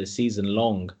look at the season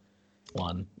long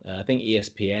one. I think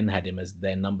ESPN had him as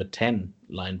their number 10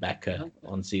 linebacker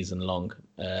on season long,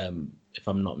 if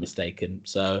I'm not mistaken.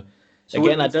 So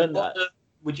again,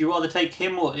 would you rather take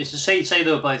him or say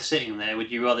they were both sitting there? Would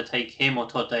you rather take him or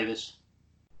Todd Davis?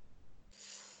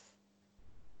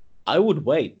 I would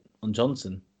wait on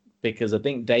Johnson because I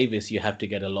think Davis you have to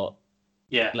get a lot.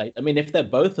 Yeah. If they're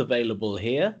both available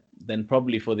here, then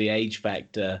probably for the age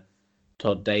factor,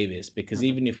 Todd Davis, because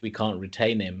even if we can't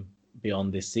retain him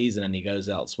beyond this season and he goes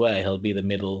elsewhere, he'll be the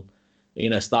middle,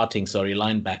 starting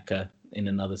linebacker in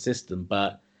another system.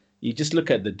 But you just look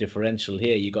at the differential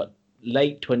here. You got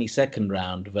late 22nd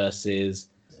round versus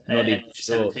not even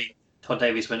sure. Todd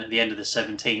Davis went at the end of the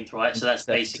 17th, right? So that's 17th.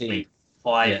 Basically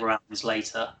 5 rounds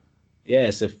later.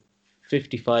 Yeah, so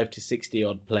 55 to 60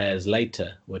 odd players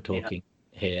later, we're talking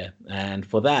here. And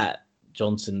for that,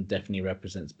 Johnson definitely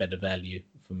represents better value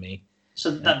for me. So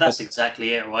that's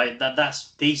exactly it, right?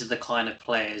 These are the kind of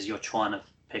players you're trying to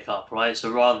pick up, right?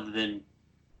 So rather than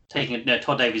taking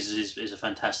Todd Davis is a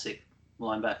fantastic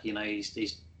linebacker.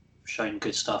 He's shown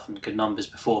good stuff and good numbers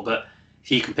before. But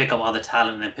if you can pick up other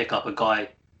talent and then pick up a guy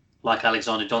like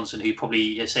Alexander Johnson, who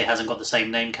probably hasn't got the same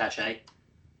name cachet,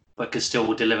 but could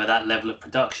still deliver that level of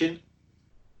production.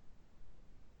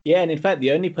 Yeah, and in fact,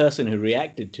 the only person who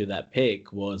reacted to that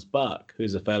pick was Buck,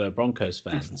 who's a fellow Broncos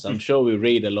fan. So I'm sure we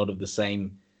read a lot of the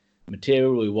same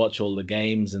material. We watch all the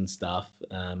games and stuff.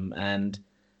 And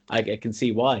I can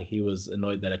see why he was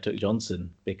annoyed that I took Johnson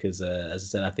because, as I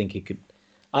said, I think he could.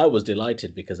 I was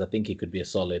delighted because I think he could be a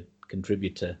solid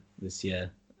contributor this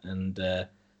year and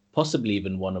possibly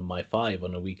even one of my 5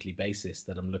 on a weekly basis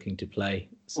that I'm looking to play.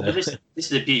 So but this is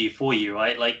the beauty for you,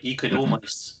 right? Like you could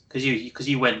almost because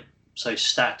you went so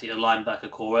stacked at your linebacker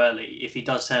core early. If he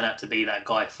does turn out to be that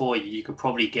guy for you, you could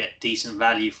probably get decent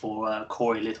value for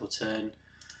Corey Littleton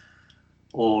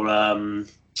or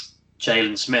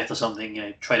Jalen Smith or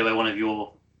something. Trade away one of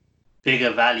your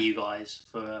bigger value guys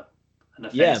for an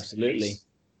offensive. Yeah, absolutely.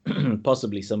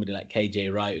 Possibly somebody like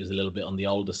KJ Wright, who's a little bit on the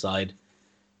older side.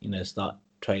 Start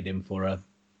trade him for a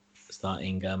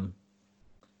starting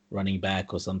running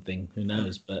back or something. Who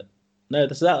knows? But no,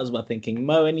 that was my thinking.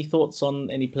 Mo, any thoughts on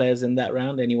any players in that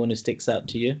round? Anyone who sticks out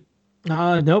to you?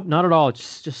 Nope, not at all.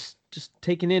 Just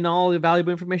taking in all the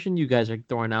valuable information you guys are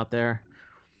throwing out there.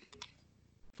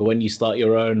 For when you start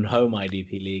your own home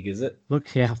IDP league, is it?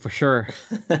 Look, yeah, for sure.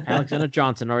 Alexander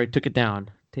Johnson already took it down.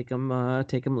 Take him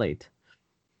late.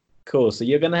 Cool. So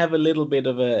you're going to have a little bit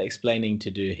of explaining to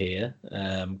do here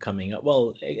coming up.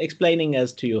 Well, explaining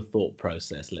as to your thought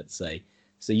process, let's say.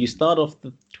 So you start off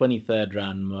the 23rd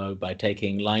round, Mo, by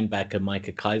taking linebacker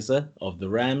Micah Kiser of the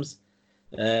Rams.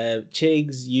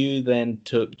 Chigs, you then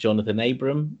took Jonathan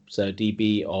Abram, so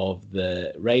DB of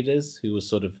the Raiders, who was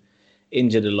sort of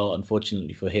injured a lot,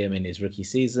 unfortunately for him, in his rookie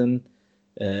season.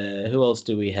 Who else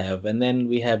do we have? And then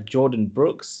we have Jordan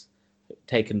Brooks,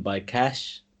 taken by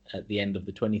Cash at the end of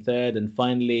the 23rd. And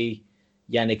finally,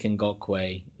 Yannick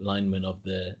Ngakoue, lineman of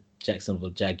the Jacksonville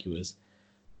Jaguars.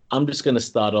 I'm just going to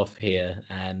start off here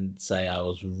and say I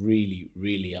was really,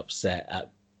 really upset at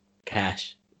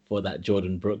Cash for that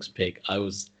Jordan Brooks pick. I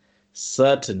was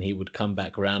certain he would come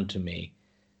back around to me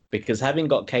because having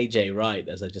got KJ Wright,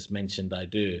 as I just mentioned,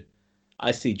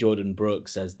 I see Jordan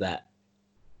Brooks as that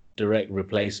direct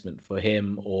replacement for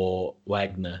him or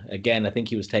Wagner. Again, I think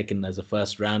he was taken as a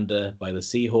first rounder by the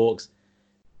Seahawks.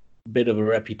 Bit of a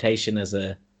reputation as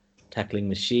a tackling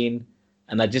machine.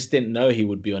 And I just didn't know he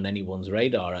would be on anyone's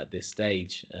radar at this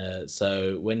stage.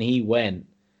 So when he went,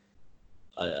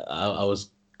 I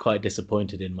was quite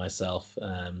disappointed in myself.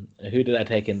 Who did I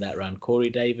take in that round? Corey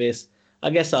Davis. I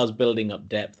guess I was building up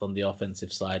depth on the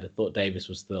offensive side. I thought Davis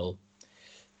was still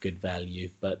good value.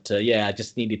 But yeah, I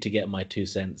just needed to get my 2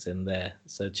 cents in there.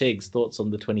 So Chigs, thoughts on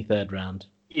the 23rd round?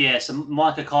 Yeah, so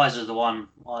Micah Kiser's the one.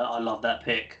 I love that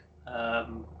pick.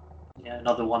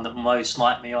 Another one that Mo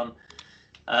sniped me on.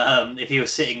 If he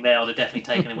was sitting there, I'd have definitely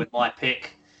taken him with my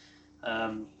pick.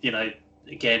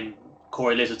 Again,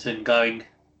 Corey Littleton going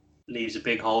leaves a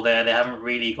big hole there. They haven't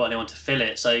really got anyone to fill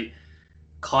it. So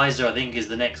Kiser, I think, is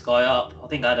the next guy up. I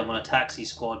think I had him on a taxi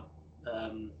squad,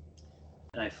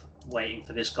 waiting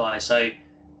for this guy. So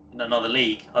in another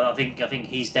league, I think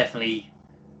he's definitely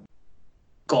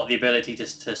got the ability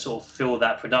to sort of fill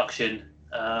that production.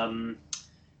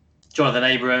 Jonathan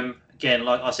Abram, again,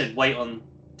 like I said, wait on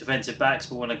defensive backs,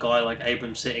 but when a guy like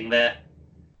Abram sitting there,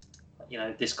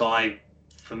 this guy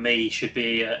for me should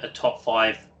be a top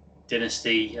 5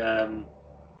 dynasty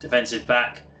defensive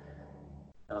back.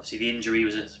 Obviously, the injury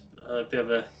was a bit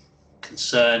of a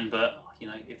concern, but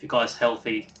if the guy's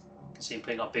healthy, you can see him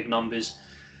putting up big numbers.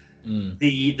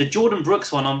 The Jordan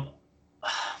Brooks one,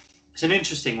 it's an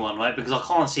interesting one, right? Because I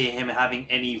can't see him having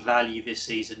any value this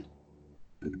season.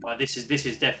 Right? This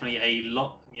is definitely a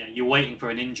lot. You're waiting for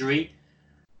an injury,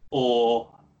 or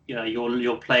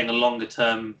you're playing a longer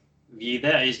term view.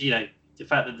 There is the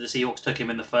fact that the Seahawks took him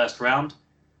in the first round.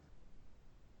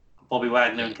 Bobby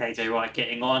Wagner and KJ Wright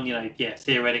getting on,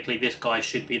 theoretically this guy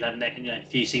should be that next, a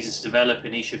few seasons to develop,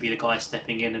 and he should be the guy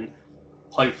stepping in and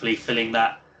hopefully filling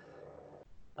that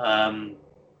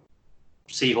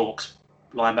Seahawks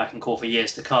linebacking core for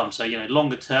years to come. So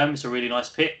longer term, it's a really nice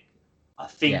pick. I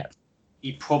think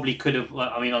he probably could have.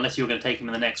 Unless you were going to take him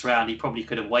in the next round, he probably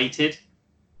could have waited.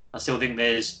 I still think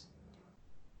there's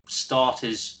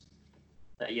starters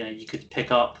that you could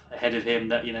pick up ahead of him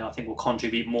that I think will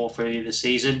contribute more for you this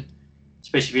season.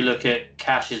 Especially if you look at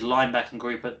Cash's linebacking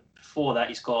group. But before that,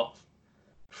 he's got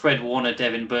Fred Warner,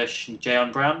 Devin Bush, and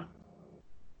Jayon Brown.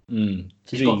 So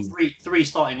he's got three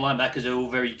starting linebackers who are all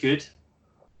very good.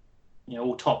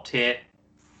 All top tier.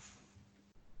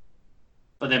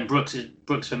 But then Brooks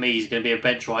for me is going to be a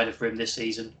bench rider for him this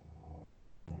season.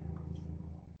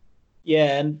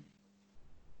 Yeah, and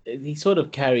he sort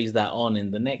of carries that on in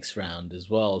the next round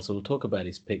as well. So we'll talk about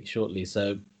his pick shortly.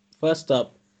 So first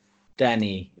up,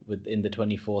 Danny in the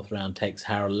 24th round takes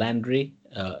Harold Landry,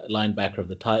 linebacker of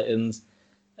the Titans.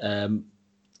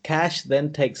 Cash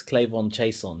then takes Clavon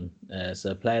Chason,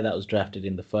 so a player that was drafted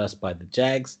in the first by the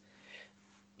Jags.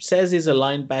 Says he's a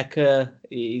linebacker.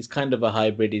 He's kind of a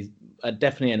hybrid. He's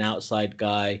definitely an outside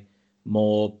guy,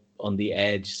 more on the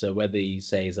edge. So whether you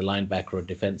say he's a linebacker or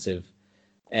defensive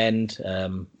end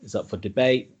is up for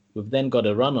debate. We've then got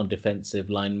a run on defensive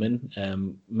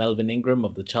linemen, Melvin Ingram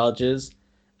of the Chargers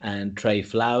and Trey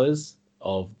Flowers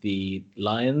of the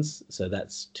Lions. So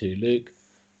that's to Luke.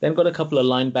 Then got a couple of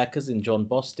linebackers in John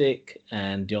Bostic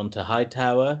and Deonta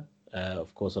Hightower,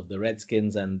 of course, of the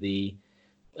Redskins and the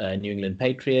New England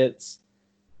Patriots.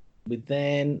 With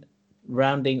then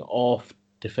rounding off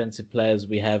defensive players,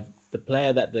 we have the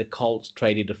player that the Colts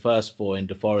traded the first for in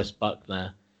DeForest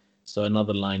Buckner, so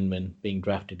another lineman being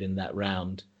drafted in that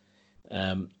round.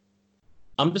 I'm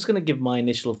just going to give my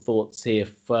initial thoughts here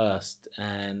first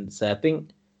and say I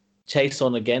think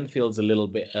Chason again feels a little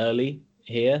bit early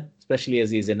here, especially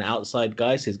as he's an outside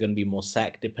guy, so he's going to be more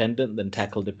sack dependent than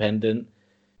tackle dependent.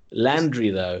 Landry,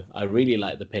 though, I really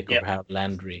like the pick of Harold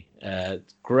Landry.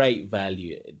 Great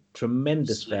value,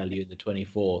 tremendous value in the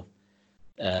 24th.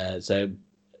 So,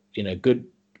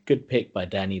 good pick by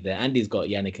Danny there. And he's got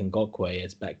Yannick Ngakoue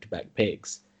as back-to-back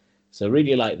picks. So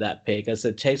really like that pick. As I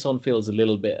said, Chason feels a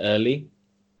little bit early.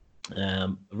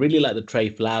 Really like the Trey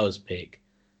Flowers pick.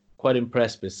 Quite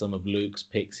impressed with some of Luke's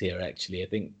picks here, actually. I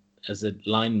think as a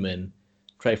lineman,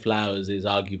 Trey Flowers is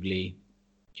arguably,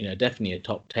 definitely a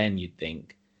top 10, you'd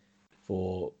think,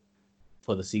 for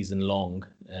the season long.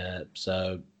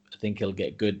 So I think he'll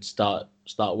get good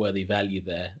start-worthy value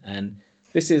there. And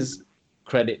this is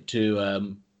credit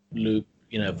to Luke,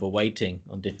 for waiting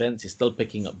on defense. He's still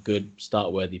picking up good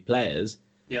start-worthy players.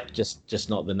 Yeah. Just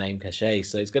not the name cachet.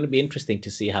 So it's going to be interesting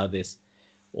to see how this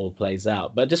all plays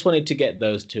out. But just wanted to get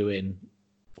those two in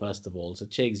first of all. So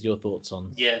Chigs, your thoughts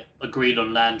on? Yeah, agreed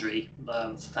on Landry.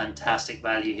 Fantastic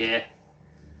value here.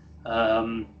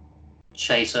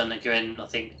 Chason, again, I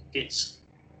think it's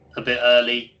a bit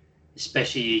early,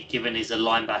 especially given his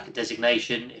linebacker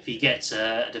designation. If he gets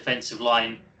a defensive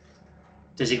line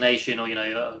designation or,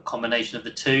 a combination of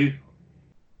the two,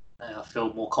 I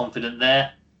feel more confident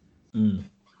there. And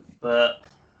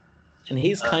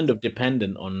he's kind of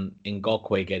dependent on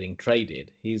Ngakoue getting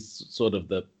traded. He's sort of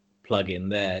the plug-in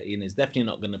there. He's definitely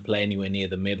not going to play anywhere near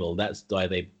the middle. That's why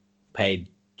they paid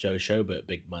Joe Schobert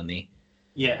big money.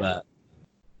 Yeah. But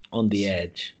on the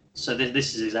edge. So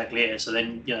this is exactly it. So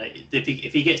then,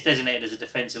 if he gets designated as a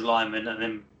defensive lineman and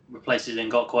then replaces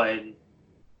Ngakoue and,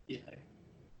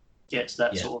 gets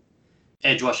that sort of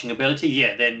edge rushing ability,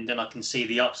 then I can see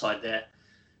the upside there.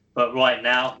 But right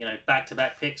now,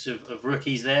 back-to-back picks of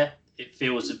rookies there, it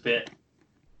feels a bit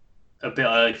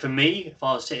early for me. If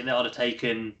I was sitting there, I'd have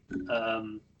taken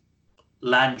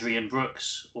Landry and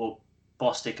Brooks or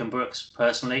Bostic and Brooks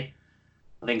personally.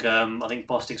 I think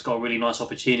Bostic's got a really nice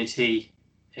opportunity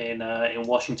in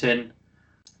Washington.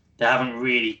 They haven't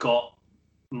really got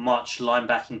much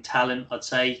linebacking talent, I'd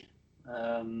say.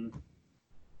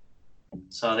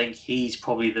 So I think he's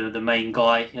probably the main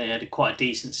guy. He had quite a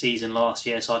decent season last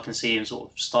year, so I can see him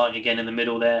sort of starting again in the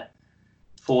middle there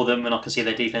for them, and I can see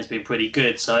their defense being pretty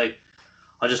good. So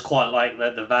I just quite like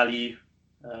the value,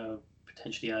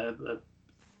 potentially a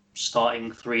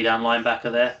starting 3-down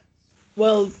linebacker there.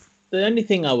 Well, the only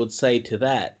thing I would say to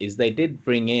that is they did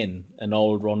bring in an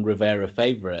old Ron Rivera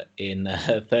favorite in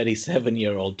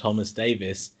 37-year-old Thomas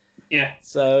Davis. Yeah.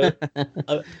 So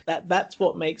that's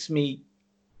what makes me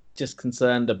just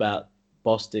concerned about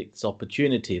Bostic's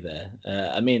opportunity there.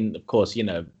 Of course,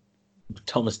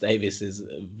 Thomas Davis is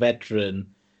a veteran,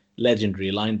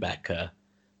 legendary linebacker,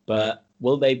 but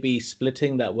will they be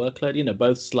splitting that workload?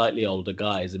 Both slightly older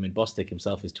guys. Bostic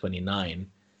himself is 29.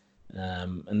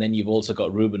 And then you've also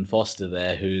got Reuben Foster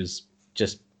there, who's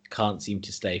just can't seem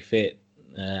to stay fit.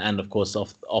 And of course,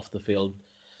 off the field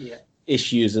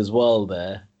issues as well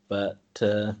there. But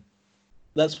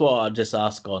that's what I'll just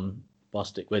ask on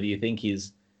Bostic, whether you think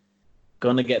he's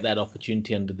going to get that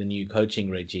opportunity under the new coaching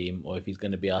regime, or if he's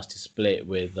going to be asked to split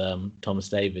with Thomas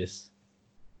Davis.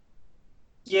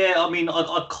 Yeah,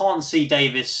 I can't see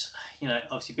Davis,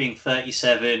 obviously being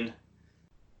 37.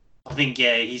 I think,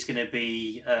 he's going to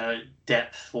be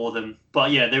depth for them.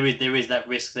 But, there is that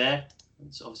risk there.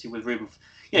 It's obviously with Reuben.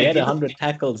 He had 100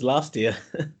 tackles last year.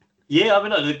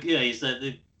 he's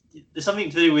there's something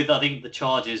to do with, I think, the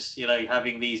Chargers,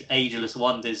 having these ageless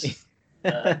wonders.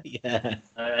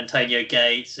 Antonio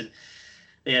Gates and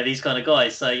these kind of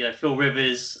guys. So Phil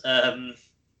Rivers. So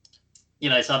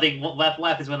I think what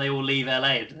happens when they all leave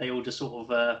LA? They all just sort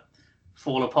of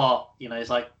fall apart. It's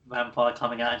like vampire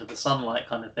coming out into the sunlight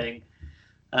kind of thing.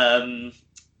 So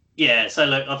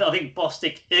look, I think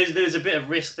Bostic there's a bit of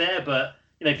risk there, but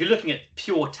if you're looking at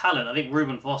pure talent, I think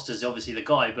Reuben Foster's obviously the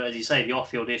guy. But as you say, the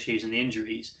off-field issues and the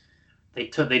injuries, they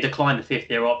declined the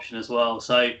 5th-year option as well.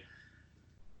 So.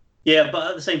 Yeah, but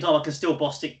at the same time, I can still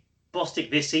Bostic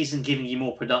this season, giving you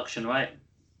more production, right?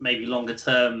 Maybe longer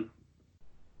term.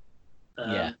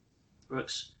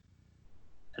 Brooks.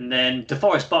 And then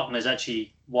DeForest Buckner is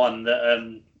actually one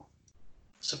that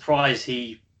surprised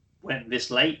he went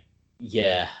this late.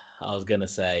 Yeah, I was going to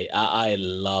say, I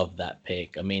love that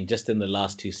pick. Just in the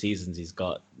last 2 seasons, he's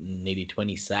got nearly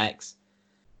 20 sacks.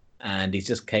 And he's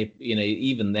just capable,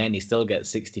 even then he still gets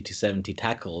 60 to 70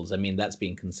 tackles. I mean, that's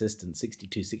been consistent,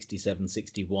 62, 67,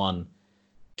 61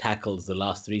 tackles the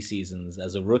last 3 seasons.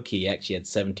 As a rookie, he actually had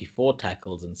 74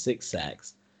 tackles and 6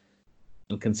 sacks.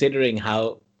 And considering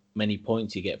how many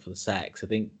points you get for the sacks, I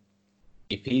think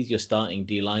if he's your starting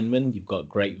D lineman, you've got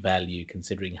great value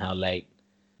considering how late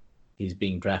he's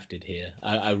being drafted here.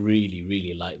 I really,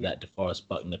 really like that DeForest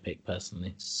Buckner pick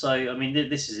personally. So, I mean,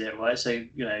 this is it, right? So,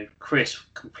 Chris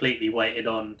completely waited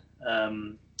on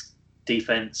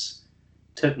defense,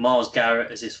 took Myles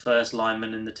Garrett as his first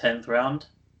lineman in the 10th round.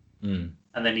 Mm.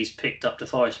 And then he's picked up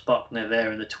DeForest Buckner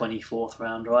there in the 24th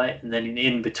round, right? And then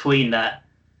in between that,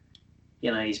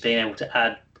 he's been able to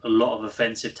add a lot of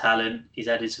offensive talent. He's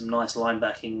added some nice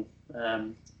linebacking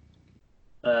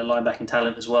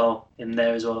talent as well in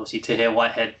there as well. Obviously, Tahir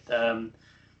Whitehead a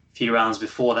few rounds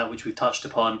before that, which we touched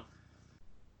upon.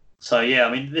 So, yeah,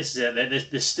 I mean, this is it.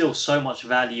 There's still so much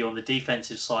value on the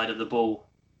defensive side of the ball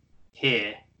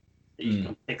here that you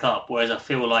can pick up, whereas I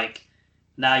feel like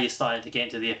now you're starting to get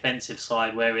into the offensive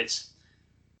side where it's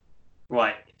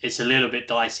a little bit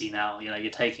dicey now.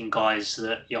 You're taking guys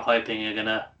that you're hoping are going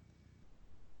to,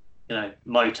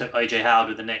 Mo took OJ Howard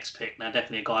with the next pick. Now,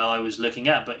 definitely a guy I was looking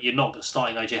at, but you're not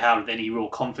starting OJ Howard with any real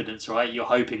confidence, right? You're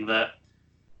hoping that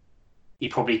he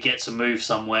probably gets a move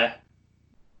somewhere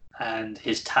and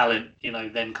his talent,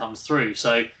 then comes through.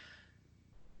 So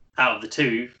out of the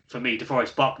two, for me,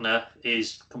 DeForest Buckner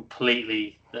is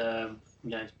completely, the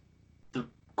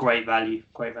great value.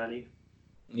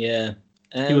 Yeah.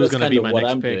 And He was going to be my what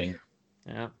next I'm pick. doing.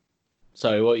 Yeah.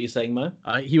 Sorry, what are you saying, Mo?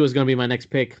 He was going to be my next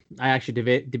pick. I actually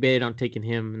debated on taking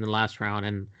him in the last round,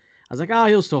 and I was like,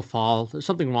 he'll still fall. There's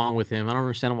something wrong with him. I don't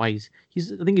understand why he's.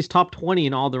 I think he's top 20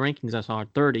 in all the rankings I saw,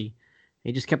 30.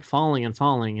 He just kept falling and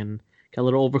got a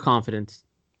little overconfident.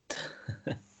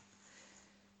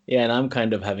 Yeah, and I'm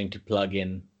kind of having to plug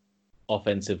in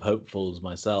offensive hopefuls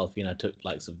myself. I took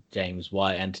likes of James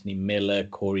White, Anthony Miller,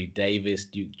 Corey Davis,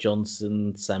 Duke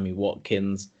Johnson, Sammy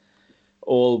Watkins,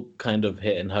 all kind of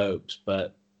hitting hopes.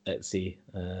 But let's see.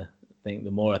 I think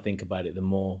the more I think about it, the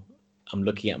more I'm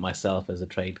looking at myself as a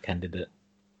trade candidate.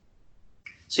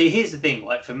 See, here's the thing,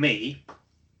 like for me,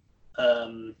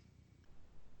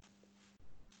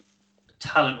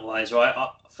 talent-wise, right?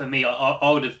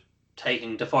 I would have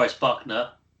taken DeForest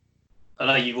Buckner. I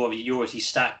know you already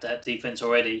stacked that defense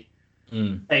already.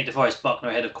 Take DeForest Buckner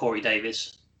ahead of Corey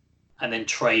Davis, and then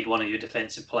trade one of your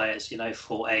defensive players,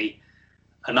 for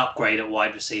an upgrade at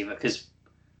wide receiver. Because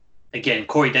again,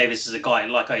 Corey Davis is a guy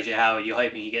like OJ Howard. You're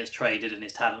hoping he gets traded and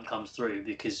his talent comes through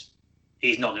because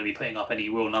he's not going to be putting up any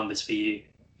real numbers for you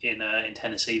in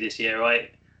Tennessee this year,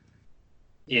 right?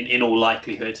 In all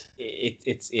likelihood,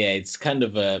 it's kind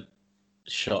of a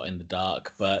shot in the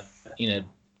dark, but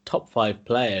top 5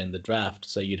 player in the draft,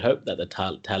 so you'd hope that the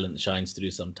talent shines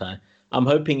through sometime. I'm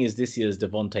hoping is this year's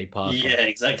Devontae Parker. Yeah,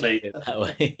 exactly. That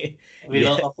way. I mean,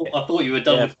 I thought you were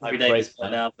done with Corey Davis by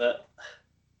now, but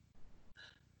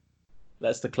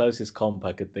that's the closest comp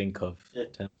I could think of in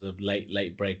terms of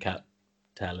late breakout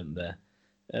talent there.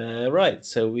 Right,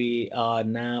 so we are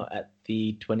now at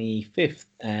the 25th,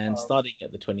 and starting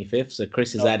at the 25th, so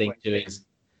Chris is adding to his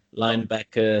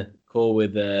linebacker core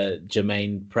with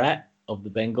Jermaine Pratt of the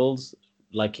Bengals,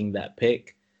 liking that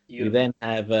pick. We then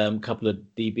have a couple of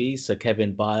DBs, so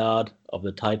Kevin Byard of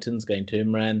the Titans going to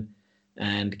Imran,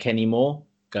 and Kenny Moore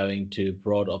going to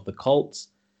Broad of the Colts.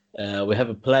 We have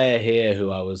a player here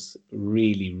who I was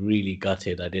really, really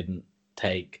gutted I didn't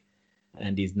take,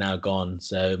 and he's now gone.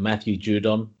 So Matthew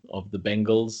Judon of the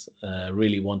Bengals,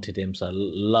 really wanted him, so I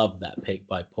love that pick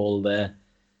by Paul there.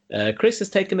 Chris has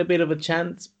taken a bit of a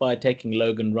chance by taking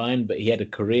Logan Ryan, but he had a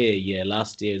career year.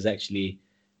 Last year he was actually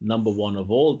number 1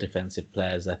 of all defensive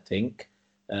players, I think.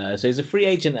 So he's a free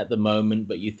agent at the moment,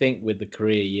 but you think with the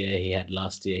career year he had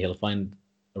last year, he'll find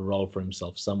a role for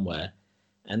himself somewhere.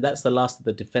 And that's the last of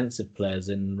the defensive players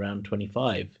in round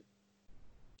 25.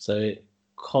 So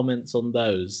comments on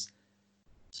those?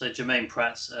 So Jermaine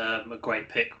Pratt's a great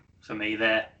pick for me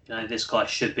there. This guy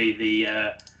should be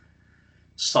the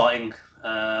starting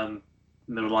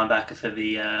middle linebacker for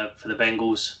the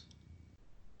Bengals.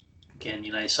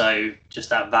 Again, so just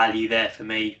that value there for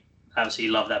me.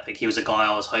 Absolutely love that pick. He was a guy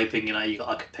I was hoping, I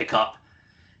could pick up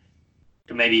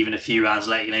maybe even a few rounds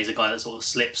later. He's a guy that sort of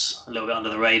slips a little bit under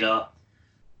the radar.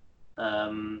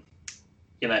 So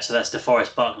that's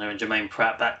DeForest Buckner and Jermaine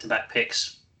Pratt back-to-back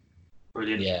picks.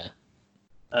 Brilliant. Yeah.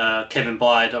 Kevin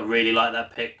Byard, I really like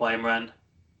that pick by Imran.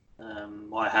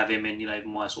 I have him in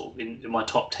my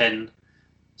top 10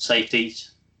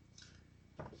 safeties.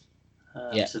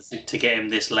 So to get him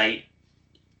this late,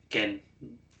 again,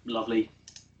 lovely.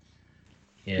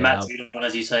 Yeah, Matt Judon,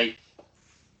 as you say,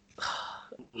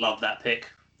 love that pick.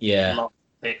 yeah. Love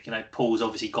that pick. Paul's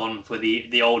obviously gone for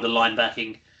the older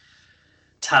linebacking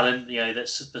talent,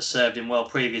 that's served him well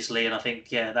previously, and I think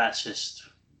that's just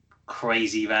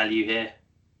crazy value here.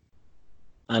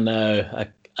 I know.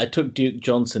 I took Duke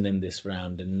Johnson in this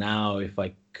round, and now if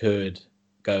I could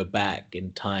go back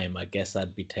in time, I guess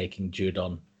I'd be taking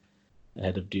Judon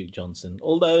ahead of Duke Johnson.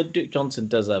 Although Duke Johnson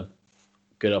does have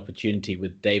good opportunity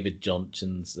with David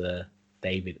Johnson's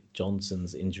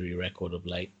injury record of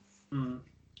late.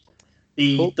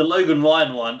 The Logan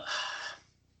Ryan one,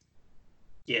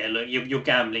 look, you're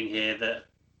gambling here that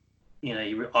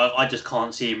I just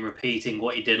can't see him repeating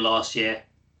what he did last year.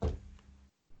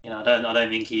 I don't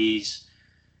think he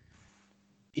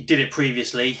did it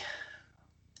previously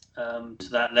to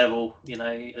that level.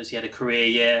 As he had a career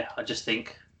year, I just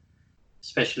think,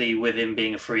 especially with him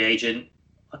being a free agent,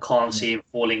 I can't see him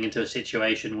falling into a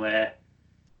situation where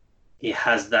he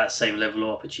has that same level of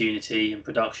opportunity and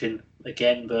production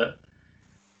again. But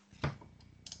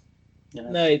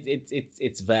no,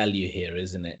 it's value here,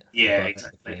 isn't it? Yeah,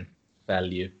 exactly.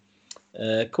 Value.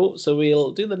 Cool. So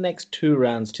we'll do the next 2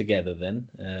 rounds together then.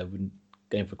 We've been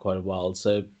going for quite a while.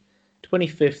 So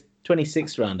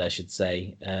 26th round, I should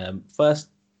say.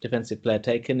 First defensive player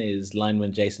taken is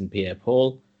lineman Jason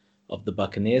Pierre-Paul of the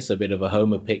Buccaneers. So a bit of a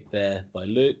homer pick there by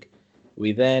Luke.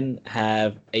 We then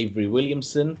have Avery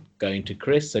Williamson going to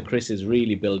Chris. So Chris is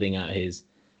really building out his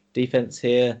defense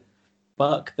here.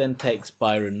 Buck then takes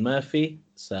Byron Murphy.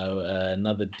 So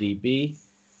another DB.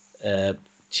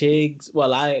 Chigs.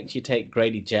 Well, I actually take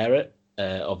Grady Jarrett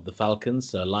of the Falcons,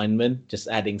 so lineman, just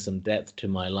adding some depth to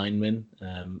my lineman.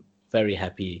 Very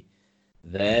happy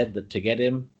there to get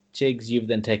him. Chigs, you've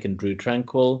then taken Drew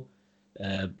Tranquil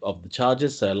of the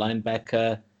Chargers, so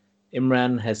linebacker.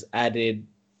 Imran has added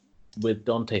with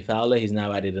Dante Fowler. He's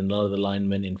now added another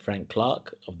lineman in Frank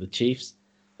Clark of the Chiefs,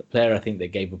 the player I think they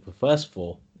gave up a first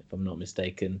for, if I'm not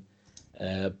mistaken.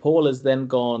 Paul has then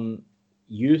gone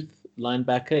youth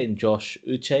linebacker in Josh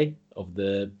Uche of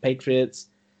the Patriots,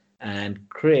 and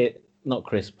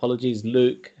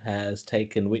Luke has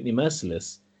taken Whitney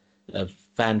Merciless, a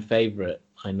fan favorite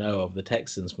I know of the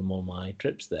Texans from all my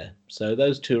trips there. So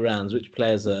those 2 rounds, which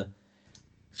players are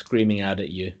screaming out at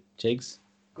you, Jigs?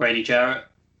 Grady Jarrett,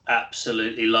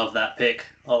 absolutely love that pick.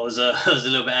 I was a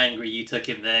little bit angry you took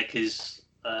him there because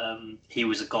he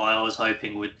was a guy I was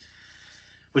hoping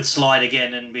would slide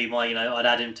again and be my, I'd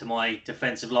add him to my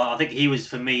defensive line. I think he was,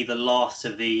 for me, the last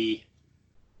of the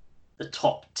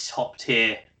top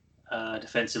tier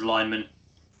defensive lineman.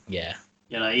 Yeah.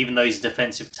 Even though he's a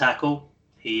defensive tackle,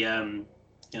 he,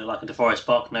 like a DeForest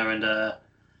Buckner, and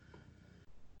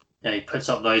he puts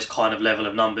up those kind of level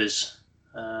of numbers.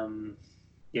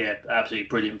 Absolutely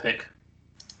brilliant pick.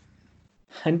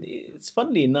 And it's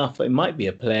funnily enough, it might be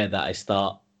a player that I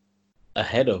start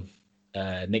ahead of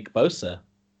Nick Bosa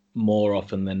more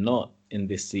often than not in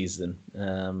this season.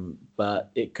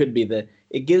 But it could be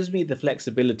it gives me the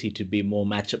flexibility to be more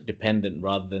matchup dependent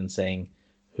rather than saying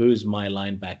who's my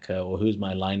linebacker or who's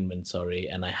my lineman,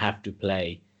 and I have to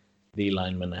play the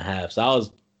lineman I have. So I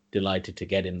was delighted to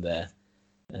get him there.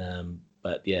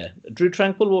 But yeah, Drew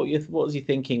Tranquil, what was you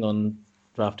thinking on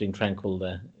drafting Tranquil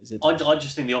there? I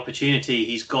just think the opportunity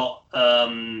he's got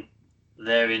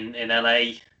there in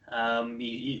LA,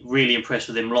 he really impressed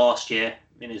with him last year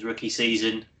in his rookie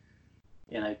season.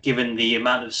 Given the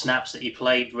amount of snaps that he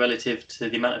played relative to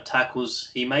the amount of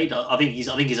tackles he made, I think he's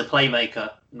a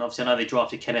playmaker. And obviously, I know they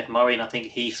drafted Kenneth Murray, and I think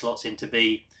he slots in to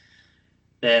be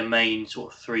their main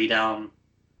sort of three down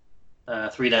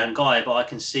guy. But I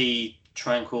can see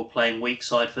Tranquil playing weak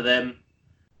side for them.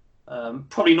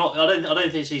 Probably not. I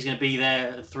don't think he's going to be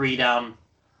their 3 down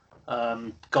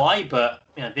guy. But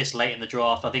this late in the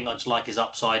draft, I think I just like his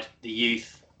upside, the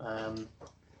youth. And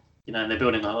they're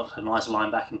building a nice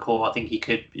linebacking core. I think he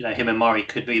could, him and Murray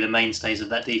could be the mainstays of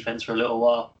that defense for a little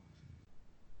while.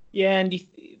 Yeah, and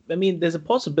there's a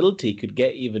possibility he could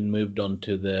get even moved on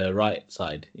to the right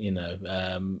side.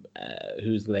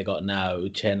 Who's they got now?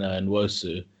 Uchenna and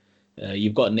Wosu.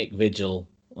 You've got Nick Vigil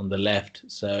on the left.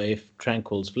 So if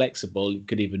Tranquil's flexible, you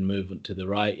could even move to the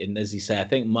right. And as you say, I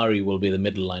think Murray will be the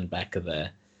middle linebacker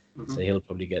there. Mm-hmm. So he'll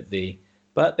probably get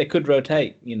but they could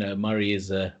rotate. Murray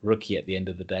is a rookie at the end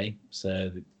of the day.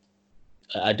 So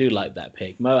I do like that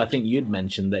pick. Mo, I think you'd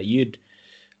mentioned that you'd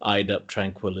eyed up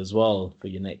Tranquil as well for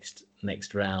your next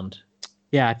round.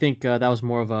 Yeah, I think that was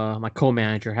more of my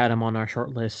co-manager had him on our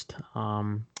short list.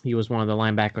 He was one of the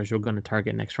linebackers we were going to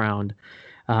target next round.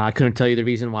 I couldn't tell you the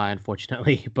reason why,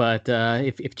 unfortunately. But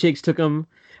if Chigs took him,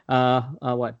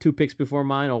 2 picks before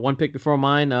mine or 1 pick before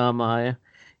mine, I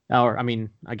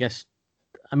guess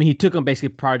I mean, he took him basically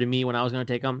prior to me when I was going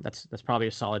to take him. That's probably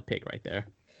a solid pick right there.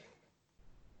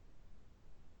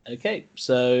 Okay,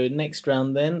 so next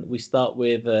round then, we start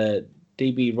with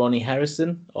DB Ronnie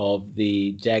Harrison of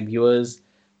the Jaguars,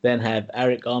 then have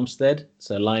Arik Armstead,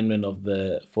 so lineman of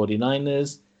the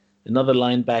 49ers, another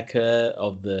linebacker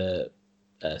of the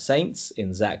Saints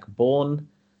in Zach Bourne.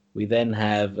 We then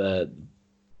have the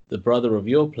brother of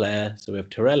your player, so we have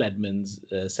Terrell Edmonds,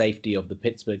 safety of the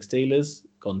Pittsburgh Steelers,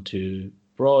 gone to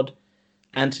Broad.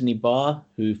 Anthony Barr,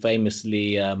 who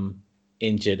famously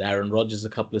injured Aaron Rodgers a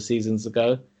couple of seasons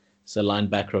ago. So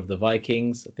linebacker of the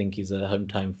Vikings. I think he's a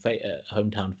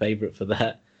hometown favorite for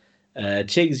that.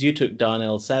 Chigs, you took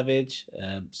Darnell Savage,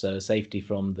 so safety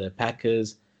from the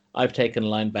Packers. I've taken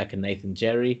linebacker Nathan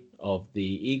Jerry of the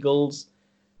Eagles.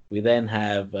 We then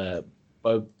have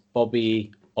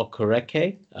Bobby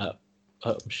Okereke.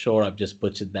 I'm sure I've just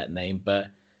butchered that name, but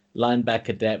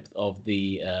linebacker depth of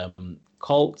the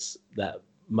Colts that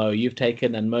Mo, you've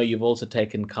taken, and Mo, you've also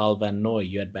taken Carl Van Noy.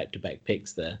 You had back-to-back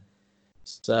picks there.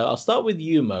 So I'll start with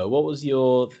you, Mo. What was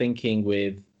your thinking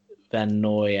with Van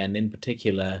Noy and in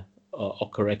particular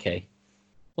Okereke?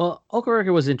 Well,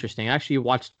 Okereke was interesting. I actually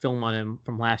watched film on him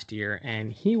from last year,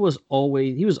 and he was all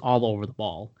over the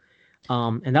ball,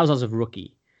 and that was as a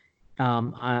rookie.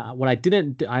 I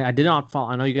did not follow.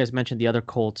 I know you guys mentioned the other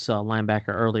Colts linebacker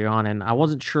earlier on, and I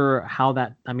wasn't sure how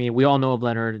that. I mean, we all know of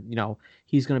Leonard.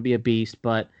 He's going to be a beast,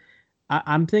 but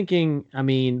I'm thinking. I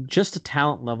mean, just the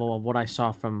talent level of what I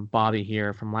saw from Bobby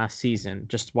here from last season,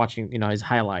 just watching his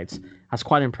highlights, I was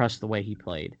quite impressed with the way he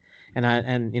played.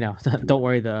 And don't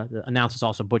worry, the announcers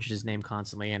also butchered his name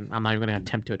constantly, and I'm not even going to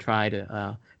attempt to try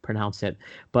to pronounce it.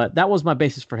 But that was my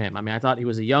basis for him. I mean, I thought he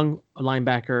was a young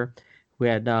linebacker who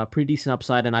had pretty decent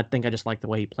upside, and I think I just liked the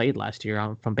way he played last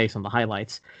year from based on the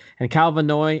highlights. And Kyle Van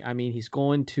Noy, I mean, he's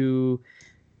going to,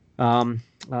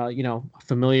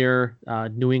 familiar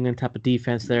New England type of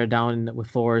defense there down with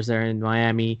Flores there in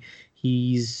Miami.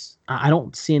 I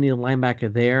don't see any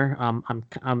linebacker there. I'm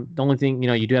the only thing,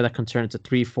 you do have that concern. It's a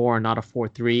 3-4 and not a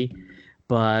 4-3.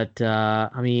 But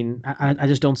I mean, I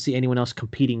just don't see anyone else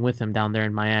competing with him down there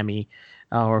in Miami,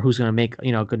 or who's going to make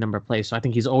a good number of plays. So I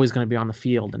think he's always going to be on the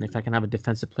field. And if I can have a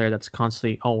defensive player that's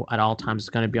constantly at all times is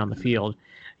going to be on the field,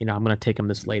 I'm going to take him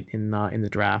this late in the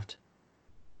draft.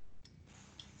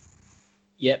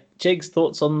 Yep, Jig's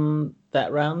thoughts on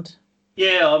that round?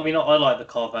 Yeah, I mean, I like the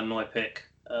Carl Van Noy pick.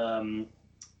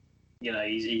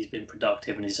 He's been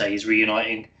productive, and he's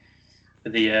reuniting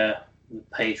with the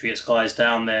Patriots guys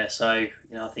down there. So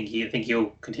I think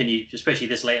he'll continue, especially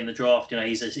this late in the draft.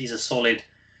 He's a solid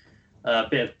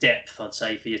bit of depth, I'd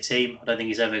say, for your team. I don't think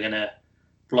he's ever going to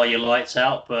blow your lights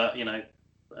out, but I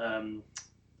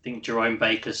think Jerome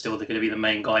Baker's still going to be the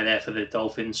main guy there for the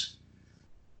Dolphins.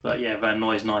 But yeah, Van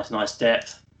Noy's nice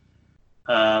depth.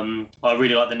 I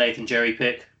really like the Nathan Jerry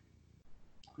pick.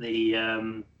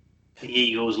 The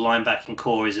Eagles linebacking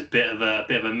core is a bit of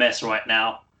a mess right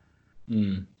now.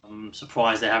 I'm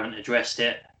surprised they haven't addressed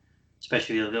it,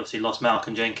 especially they obviously lost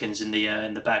Malcolm Jenkins in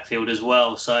the backfield as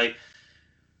well. So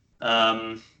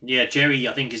Jerry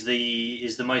I think is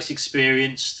the most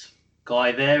experienced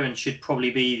guy there and should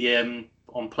probably be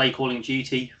on play calling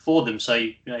duty for them. So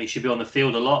he should be on the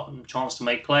field a lot and a chance to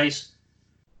make plays.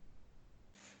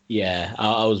 Yeah,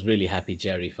 I was really happy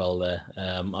Jerry fell there.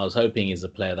 I was hoping he's a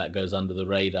player that goes under the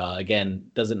radar.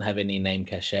 Again, doesn't have any name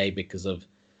cachet because of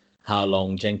how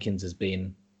long Jenkins has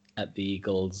been at the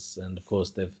Eagles, and of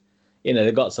course they've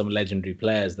got some legendary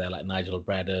players there like Nigel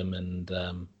Bradham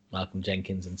and Malcolm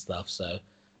Jenkins and stuff. So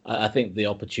I think the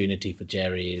opportunity for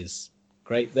Jerry is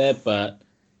great there, but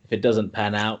if it doesn't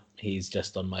pan out, he's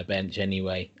just on my bench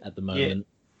anyway at the moment.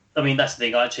 Yeah. I mean, that's the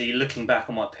thing. Actually, looking back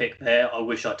on my pick there, I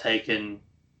wish I'd taken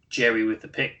Jerry with the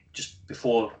pick just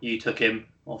before you took him.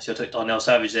 Obviously, I took Darnell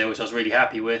Savage there, which I was really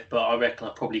happy with, but I reckon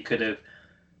I probably could have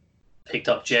picked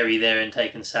up Jerry there and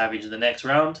taken Savage in the next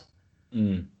round.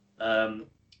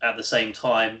 At the same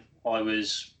time, I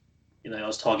was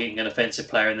targeting an offensive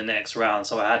player in the next round,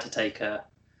 so I had to take a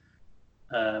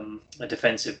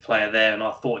defensive player there, and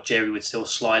I thought Jerry would still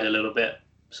slide a little bit.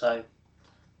 So,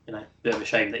 bit of a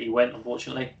shame that he went,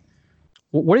 unfortunately.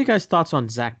 What are you guys' thoughts on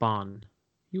Zach Bond?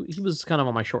 He was kind of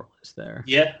on my short list there.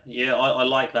 Yeah, I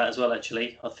like that as well,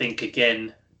 actually. I think,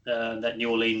 again, that New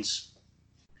Orleans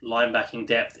linebacking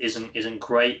depth isn't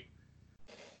great.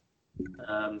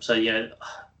 I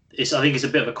think it's a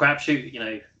bit of a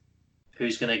crapshoot,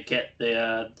 who's going to get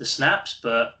the snaps,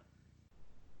 but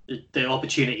the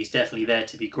opportunity is definitely there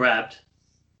to be grabbed.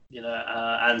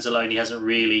 Anzalone hasn't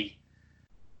really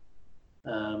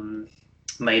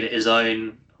made it his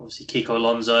own. Obviously, Kiko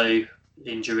Alonso,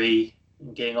 injury,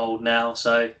 getting old now.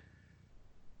 So,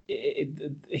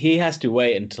 he has to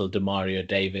wait until Demario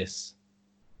Davis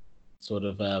sort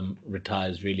of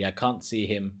retires, really. I can't see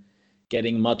him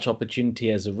getting much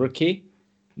opportunity as a rookie,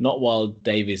 not while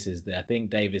Davis is there. I think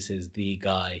Davis is the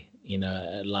guy,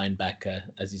 a linebacker,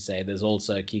 as you say. There's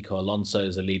also Kiko Alonso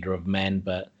as a leader of men,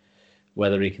 but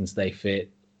whether he can stay fit.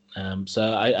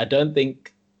 So I don't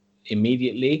think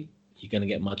immediately you're going to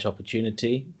get much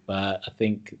opportunity, but I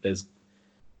think there's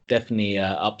definitely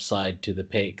upside to the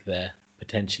pick there,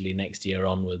 potentially next year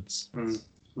onwards.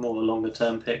 More of a longer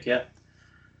term pick, yeah.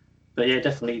 But yeah,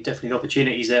 definitely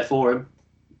opportunities there for him.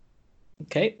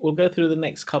 Okay, we'll go through the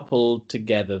next couple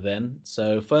together then.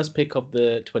 So first pick of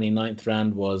the 29th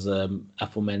round was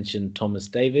aforementioned Thomas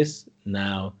Davis,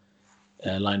 now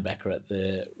linebacker at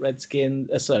the Redskins.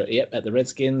 At the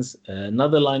Redskins.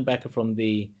 Another linebacker from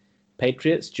the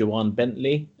Patriots, Juwan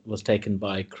Bentley, was taken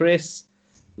by Chris.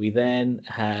 We then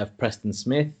have Preston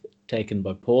Smith, taken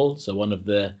by Paul. So one of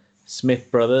the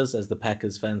Smith brothers, as the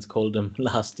Packers fans called him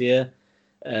last year.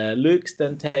 Luke's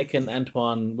then taken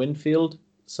Antoine Winfield.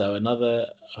 So another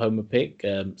homer pick,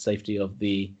 safety of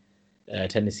the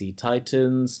Tennessee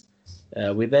Titans.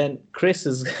 Chris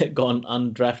has gone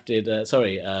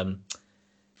undrafted,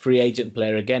 free agent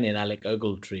player again in Alec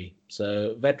Ogletree.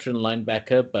 So veteran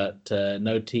linebacker, but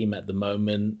no team at the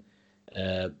moment.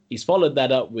 He's followed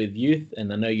that up with youth,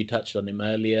 and I know you touched on him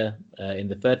earlier. In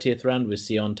the 30th round with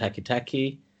Sion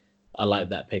Takitaki. I like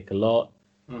that pick a lot.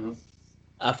 Mm-hmm.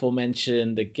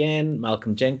 Aforementioned again,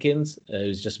 Malcolm Jenkins,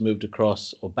 who's just moved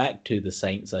across or back to the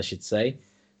Saints, I should say.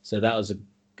 So that was a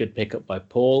good pickup by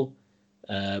Paul.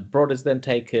 Broad has then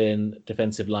taken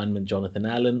defensive lineman Jonathan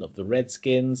Allen of the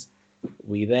Redskins.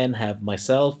 We then have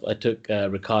myself. I took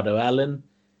Ricardo Allen,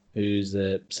 who's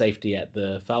a safety at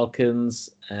the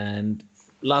Falcons. And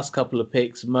last couple of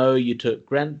picks, Mo, you took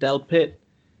Grant Delpit,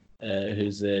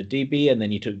 who's a DB, and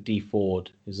then you took D Ford,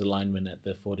 who's a lineman at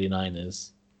the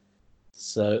 49ers.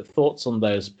 So thoughts on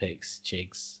those picks,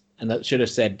 Chigs? And that should have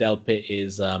said Delpit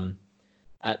is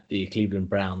at the Cleveland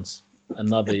Browns.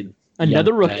 Another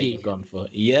rookie gone for.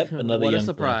 Yep, another what young a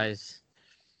surprise.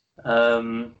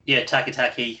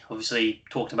 Takitaki, obviously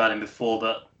talked about him before,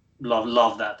 but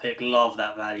love that pick, love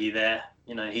that value there.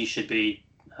 He should be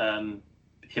him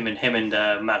and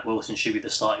Matt Wilson should be the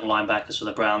starting linebackers for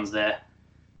the Browns there.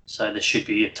 So there should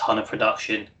be a ton of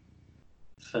production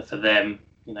for them.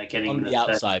 Getting on the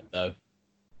outside though.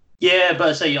 Yeah,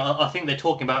 but I think they're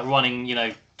talking about running,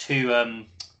 two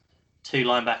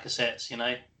linebacker sets.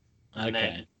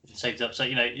 Okay. Safety up. So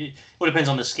it all depends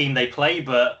on the scheme they play,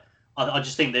 but I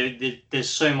just think there's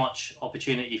so much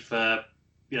opportunity for,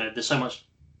 there's so much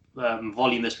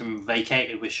volume that's been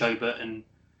vacated with Schobert and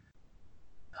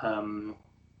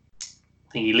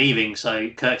thingy leaving. So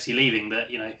Kirksey leaving, that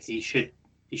he should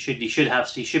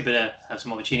better have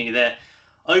some opportunity there.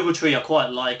 Ogletree I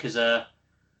quite like as a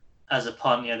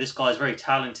punt. This guy's very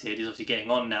talented. He's obviously getting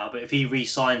on now, but if he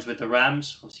re-signs with the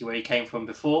Rams, obviously where he came from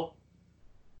before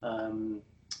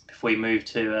he moved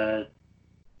to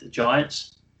the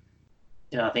Giants,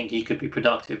 I think he could be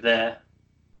productive there.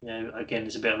 Again,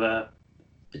 it's a bit of a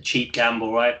cheap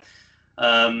gamble, right?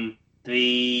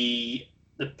 The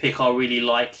pick I really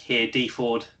like here, D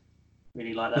Ford.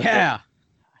 Really like that. Yeah.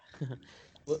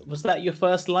 Was that your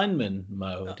first lineman,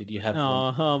 Mo? Or did you have?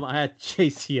 No, I had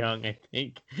Chase Young, I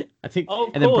think. Oh,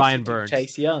 and then Brian Burns.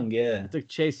 Chase Young, yeah. I took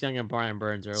Chase Young and Brian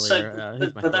Burns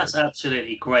earlier. But that's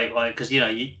absolutely great, right? Because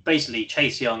you basically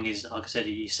Chase Young is, like I said,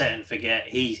 you set and forget.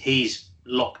 He's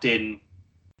locked in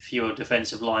for your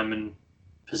defensive lineman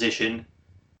position.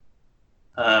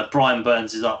 Brian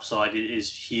Burns' upside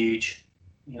is huge.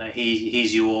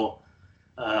 He's your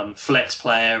flex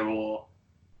player or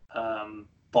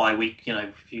bye week.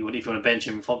 If you want to bench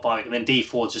him for bye week, and then D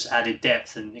Ford's just added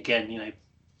depth, and again,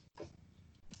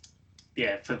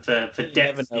 for depth. You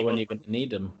never know when you're going to need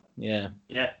them. Yeah.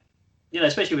 Yeah.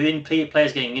 Especially within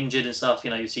players getting injured and stuff.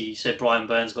 You said Brian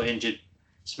Burns got injured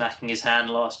smacking his hand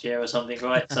last year or something,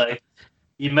 right? So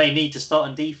you may need to start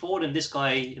on D Ford, and this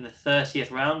guy in the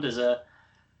 30th round is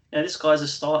this guy's a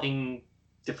starting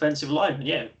defensive lineman.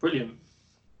 Yeah, brilliant.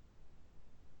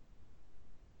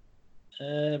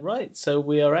 Right, so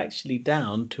we are actually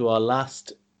down to our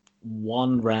last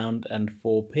 1 round and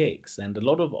 4 picks, and a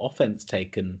lot of offense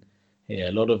taken here,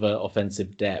 a lot of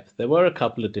offensive depth. There were a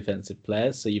couple of defensive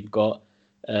players, so you've got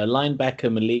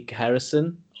linebacker Malik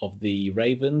Harrison of the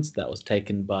Ravens, that was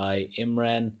taken by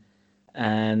Imran,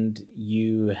 and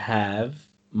you have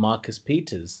Marcus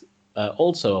Peters,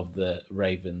 also of the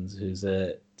Ravens, who's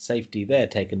a safety there,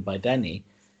 taken by Danny.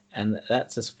 And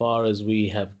that's as far as we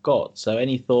have got. So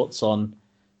any thoughts on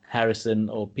Harrison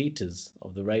or Peters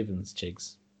of the Ravens,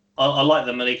 Chigs? I like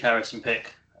the Malik Harrison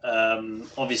pick.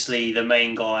 Obviously, the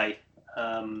main guy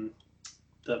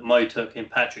that Mo took in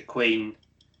Patrick Queen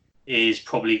is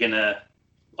probably going to,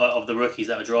 of the rookies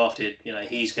that were drafted,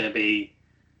 he's going to be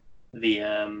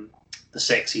the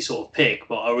sexy sort of pick.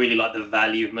 But I really like the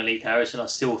value of Malik Harrison. I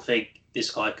still think this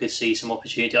guy could see some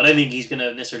opportunity. I don't think he's going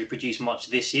to necessarily produce much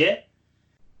this year.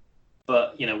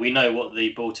 But, we know what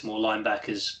the Baltimore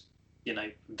linebackers,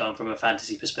 done from a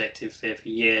fantasy perspective for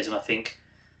years. And I think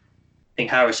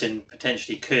Harrison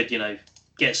potentially could,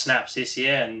 get snaps this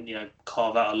year and,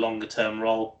 carve out a longer term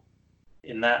role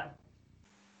in that.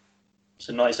 It's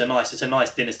a nice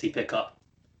dynasty pickup.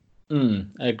 I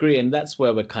agree. And that's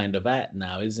where we're kind of at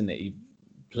now, isn't it?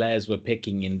 Players we're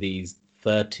picking in these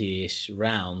 30-ish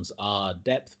rounds are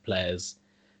depth players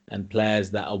and players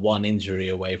that are one injury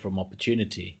away from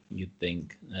opportunity, you'd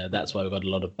think. That's why we've got a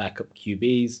lot of backup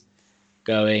QBs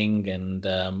going,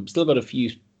 and still got a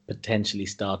few potentially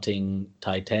starting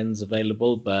tight ends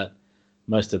available, but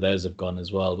most of those have gone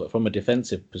as well. But from a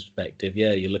defensive perspective,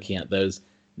 yeah, you're looking at those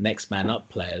next man up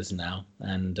players now,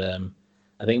 and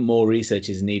I think more research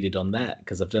is needed on that,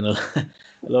 because I've done a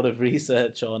lot of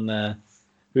research on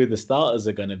who the starters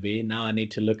are going to be. Now I need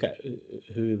to look at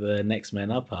who the next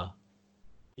men up are.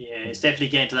 Yeah, it's definitely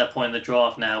getting to that point in the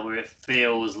draft now where it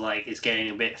feels like it's getting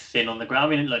a bit thin on the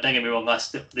ground. I mean, don't get me wrong,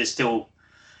 there's still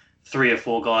 3 or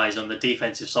 4 guys on the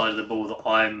defensive side of the ball that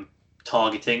I'm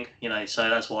targeting, so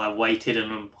that's why I waited,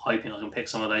 and I'm hoping I can pick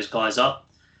some of those guys up.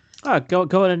 Go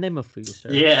on and name a few,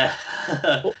 sir. Yeah.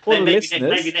 For the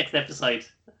listeners, maybe next episode.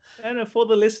 No, for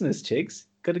the listeners, Chigs.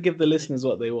 Got to give the listeners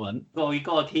what they want. Well, you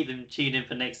got to keep them tuned in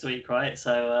for next week, right?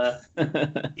 So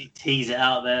tease it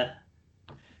out there.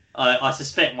 I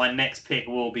suspect my next pick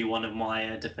will be one of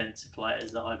my defensive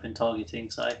players that I've been targeting.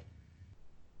 So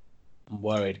I'm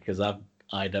worried because I've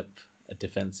eyed up a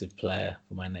defensive player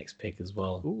for my next pick as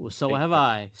well. Ooh, so have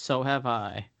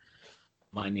I.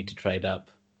 Might need to trade up.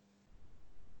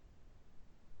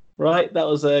 Right, that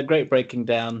was a great breaking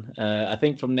down. I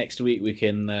think from next week we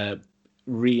can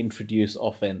reintroduce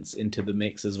offense into the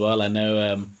mix as well. I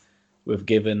know we've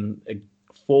given a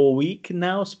 4-week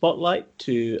now spotlight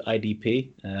to IDP.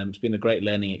 It's been a great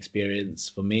learning experience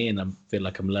for me, and I feel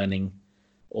like I'm learning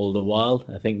all the while.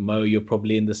 I think, Mo, you're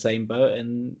probably in the same boat,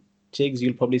 and Chigs,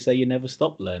 you'll probably say you never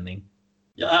stop learning.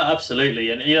 Yeah,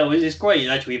 absolutely. And, it's great.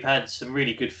 Actually, we've had some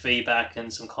really good feedback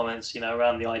and some comments,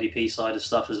 around the IDP side of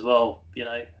stuff as well,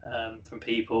 from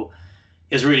people.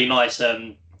 It was really nice.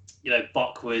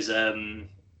 Buck was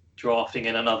drafting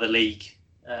in another league,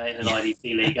 in an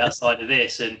IDP league outside of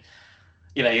this. And,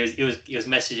 he was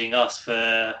messaging us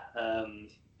for,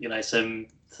 some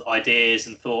ideas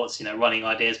and thoughts, running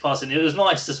ideas past. And it was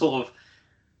nice to sort of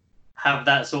have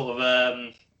that sort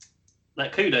of,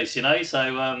 like kudos, so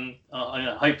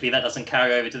hopefully that doesn't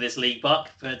carry over to this league, Buck,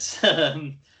 but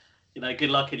good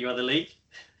luck in your other league.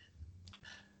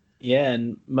 Yeah,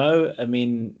 and Mo, I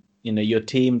mean, your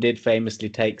team did famously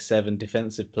take 7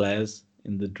 defensive players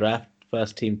in the draft,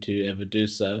 first team to ever do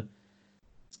so.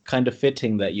 It's kind of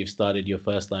fitting that you've started your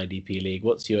first IDP league.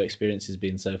 What's your experiences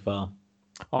been so far?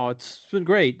 Oh, it's been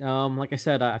great. Like I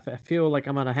said, I feel like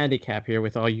I'm on a handicap here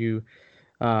with all you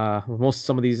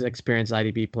some of these experienced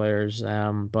IDP players.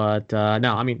 But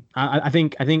no, I mean, I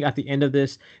think at the end of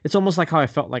this, it's almost like how I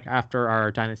felt like after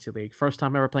our Dynasty League. First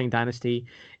time ever playing Dynasty,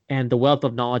 and the wealth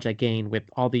of knowledge I gained with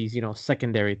all these,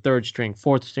 secondary, third string,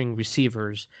 fourth string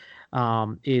receivers,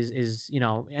 is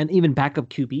and even backup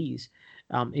QBs.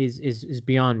 Is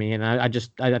beyond me, and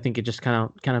I think it just kind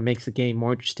of makes the game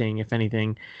more interesting, if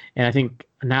anything. And I think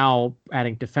now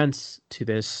adding defense to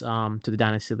this, to the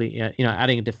Dynasty League,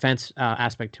 adding a defense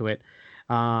aspect to it.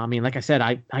 I mean, like I said,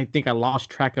 I think I lost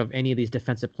track of any of these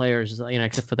defensive players,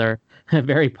 except for their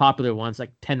very popular ones,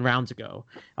 like 10 rounds ago.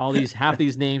 All these half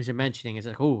these names you're mentioning is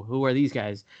like, who are these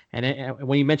guys? And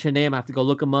when you mention a name, I have to go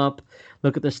look them up,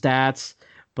 look at the stats.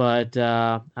 But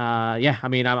yeah, I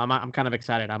mean, I'm kind of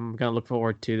excited. I'm gonna look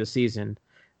forward to the season.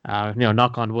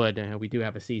 Knock on wood, we do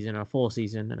have a season, a full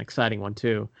season, an exciting one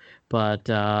too. But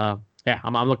yeah,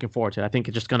 I'm looking forward to it. I think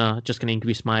it's just gonna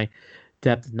increase my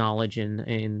depth of knowledge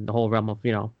in the whole realm of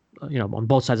on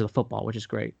both sides of the football, which is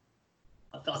great.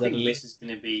 I think this is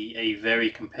going to be a very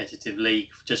competitive league,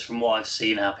 just from what I've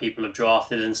seen, how people have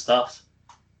drafted and stuff.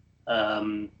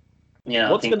 What's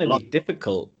going to be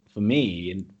difficult for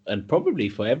me and probably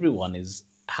for everyone is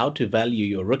how to value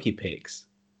your rookie picks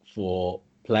for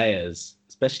players,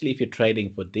 especially if you're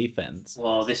trading for defense.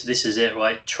 Well, this is it,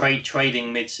 right?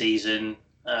 Trading mid-season,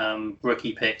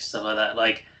 rookie picks, stuff like that.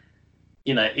 Like,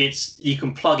 you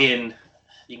can plug in,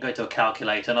 you can go to a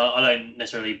calculator, and I don't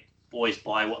necessarily always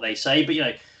buy what they say, but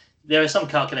there are some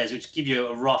calculators which give you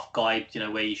a rough guide,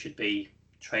 where you should be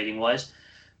trading wise.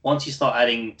 Once you start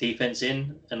adding defense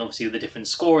in, and obviously with the different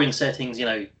scoring settings,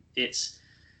 it's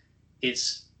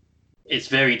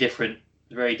very different,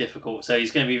 very difficult. So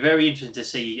it's going to be very interesting to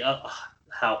see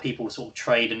how people sort of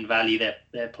trade and value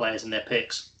their players and their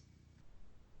picks.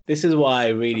 This is why I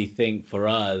really think for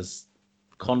us,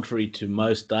 contrary to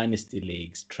most dynasty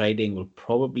leagues, trading will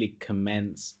probably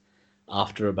commence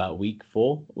after about week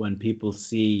 4, when people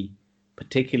see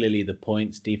particularly the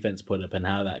points defense put up and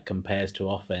how that compares to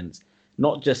offense.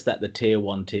 Not just that the tier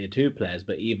 1, tier 2 players,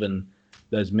 but even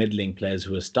those middling players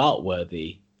who are start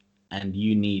worthy, and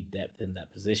you need depth in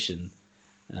that position.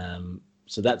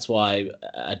 So that's why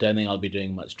I don't think I'll be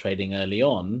doing much trading early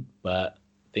on, but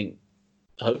I think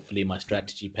hopefully my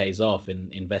strategy pays off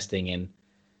in investing in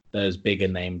those bigger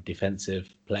name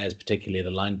defensive players, particularly the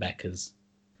linebackers.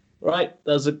 Right,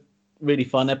 that was a really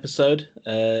fun episode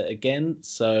again.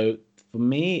 So for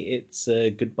me, it's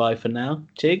goodbye for now.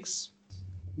 Chigs?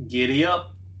 Giddy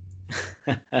up.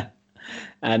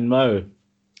 And Mo?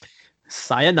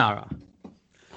 Sayonara.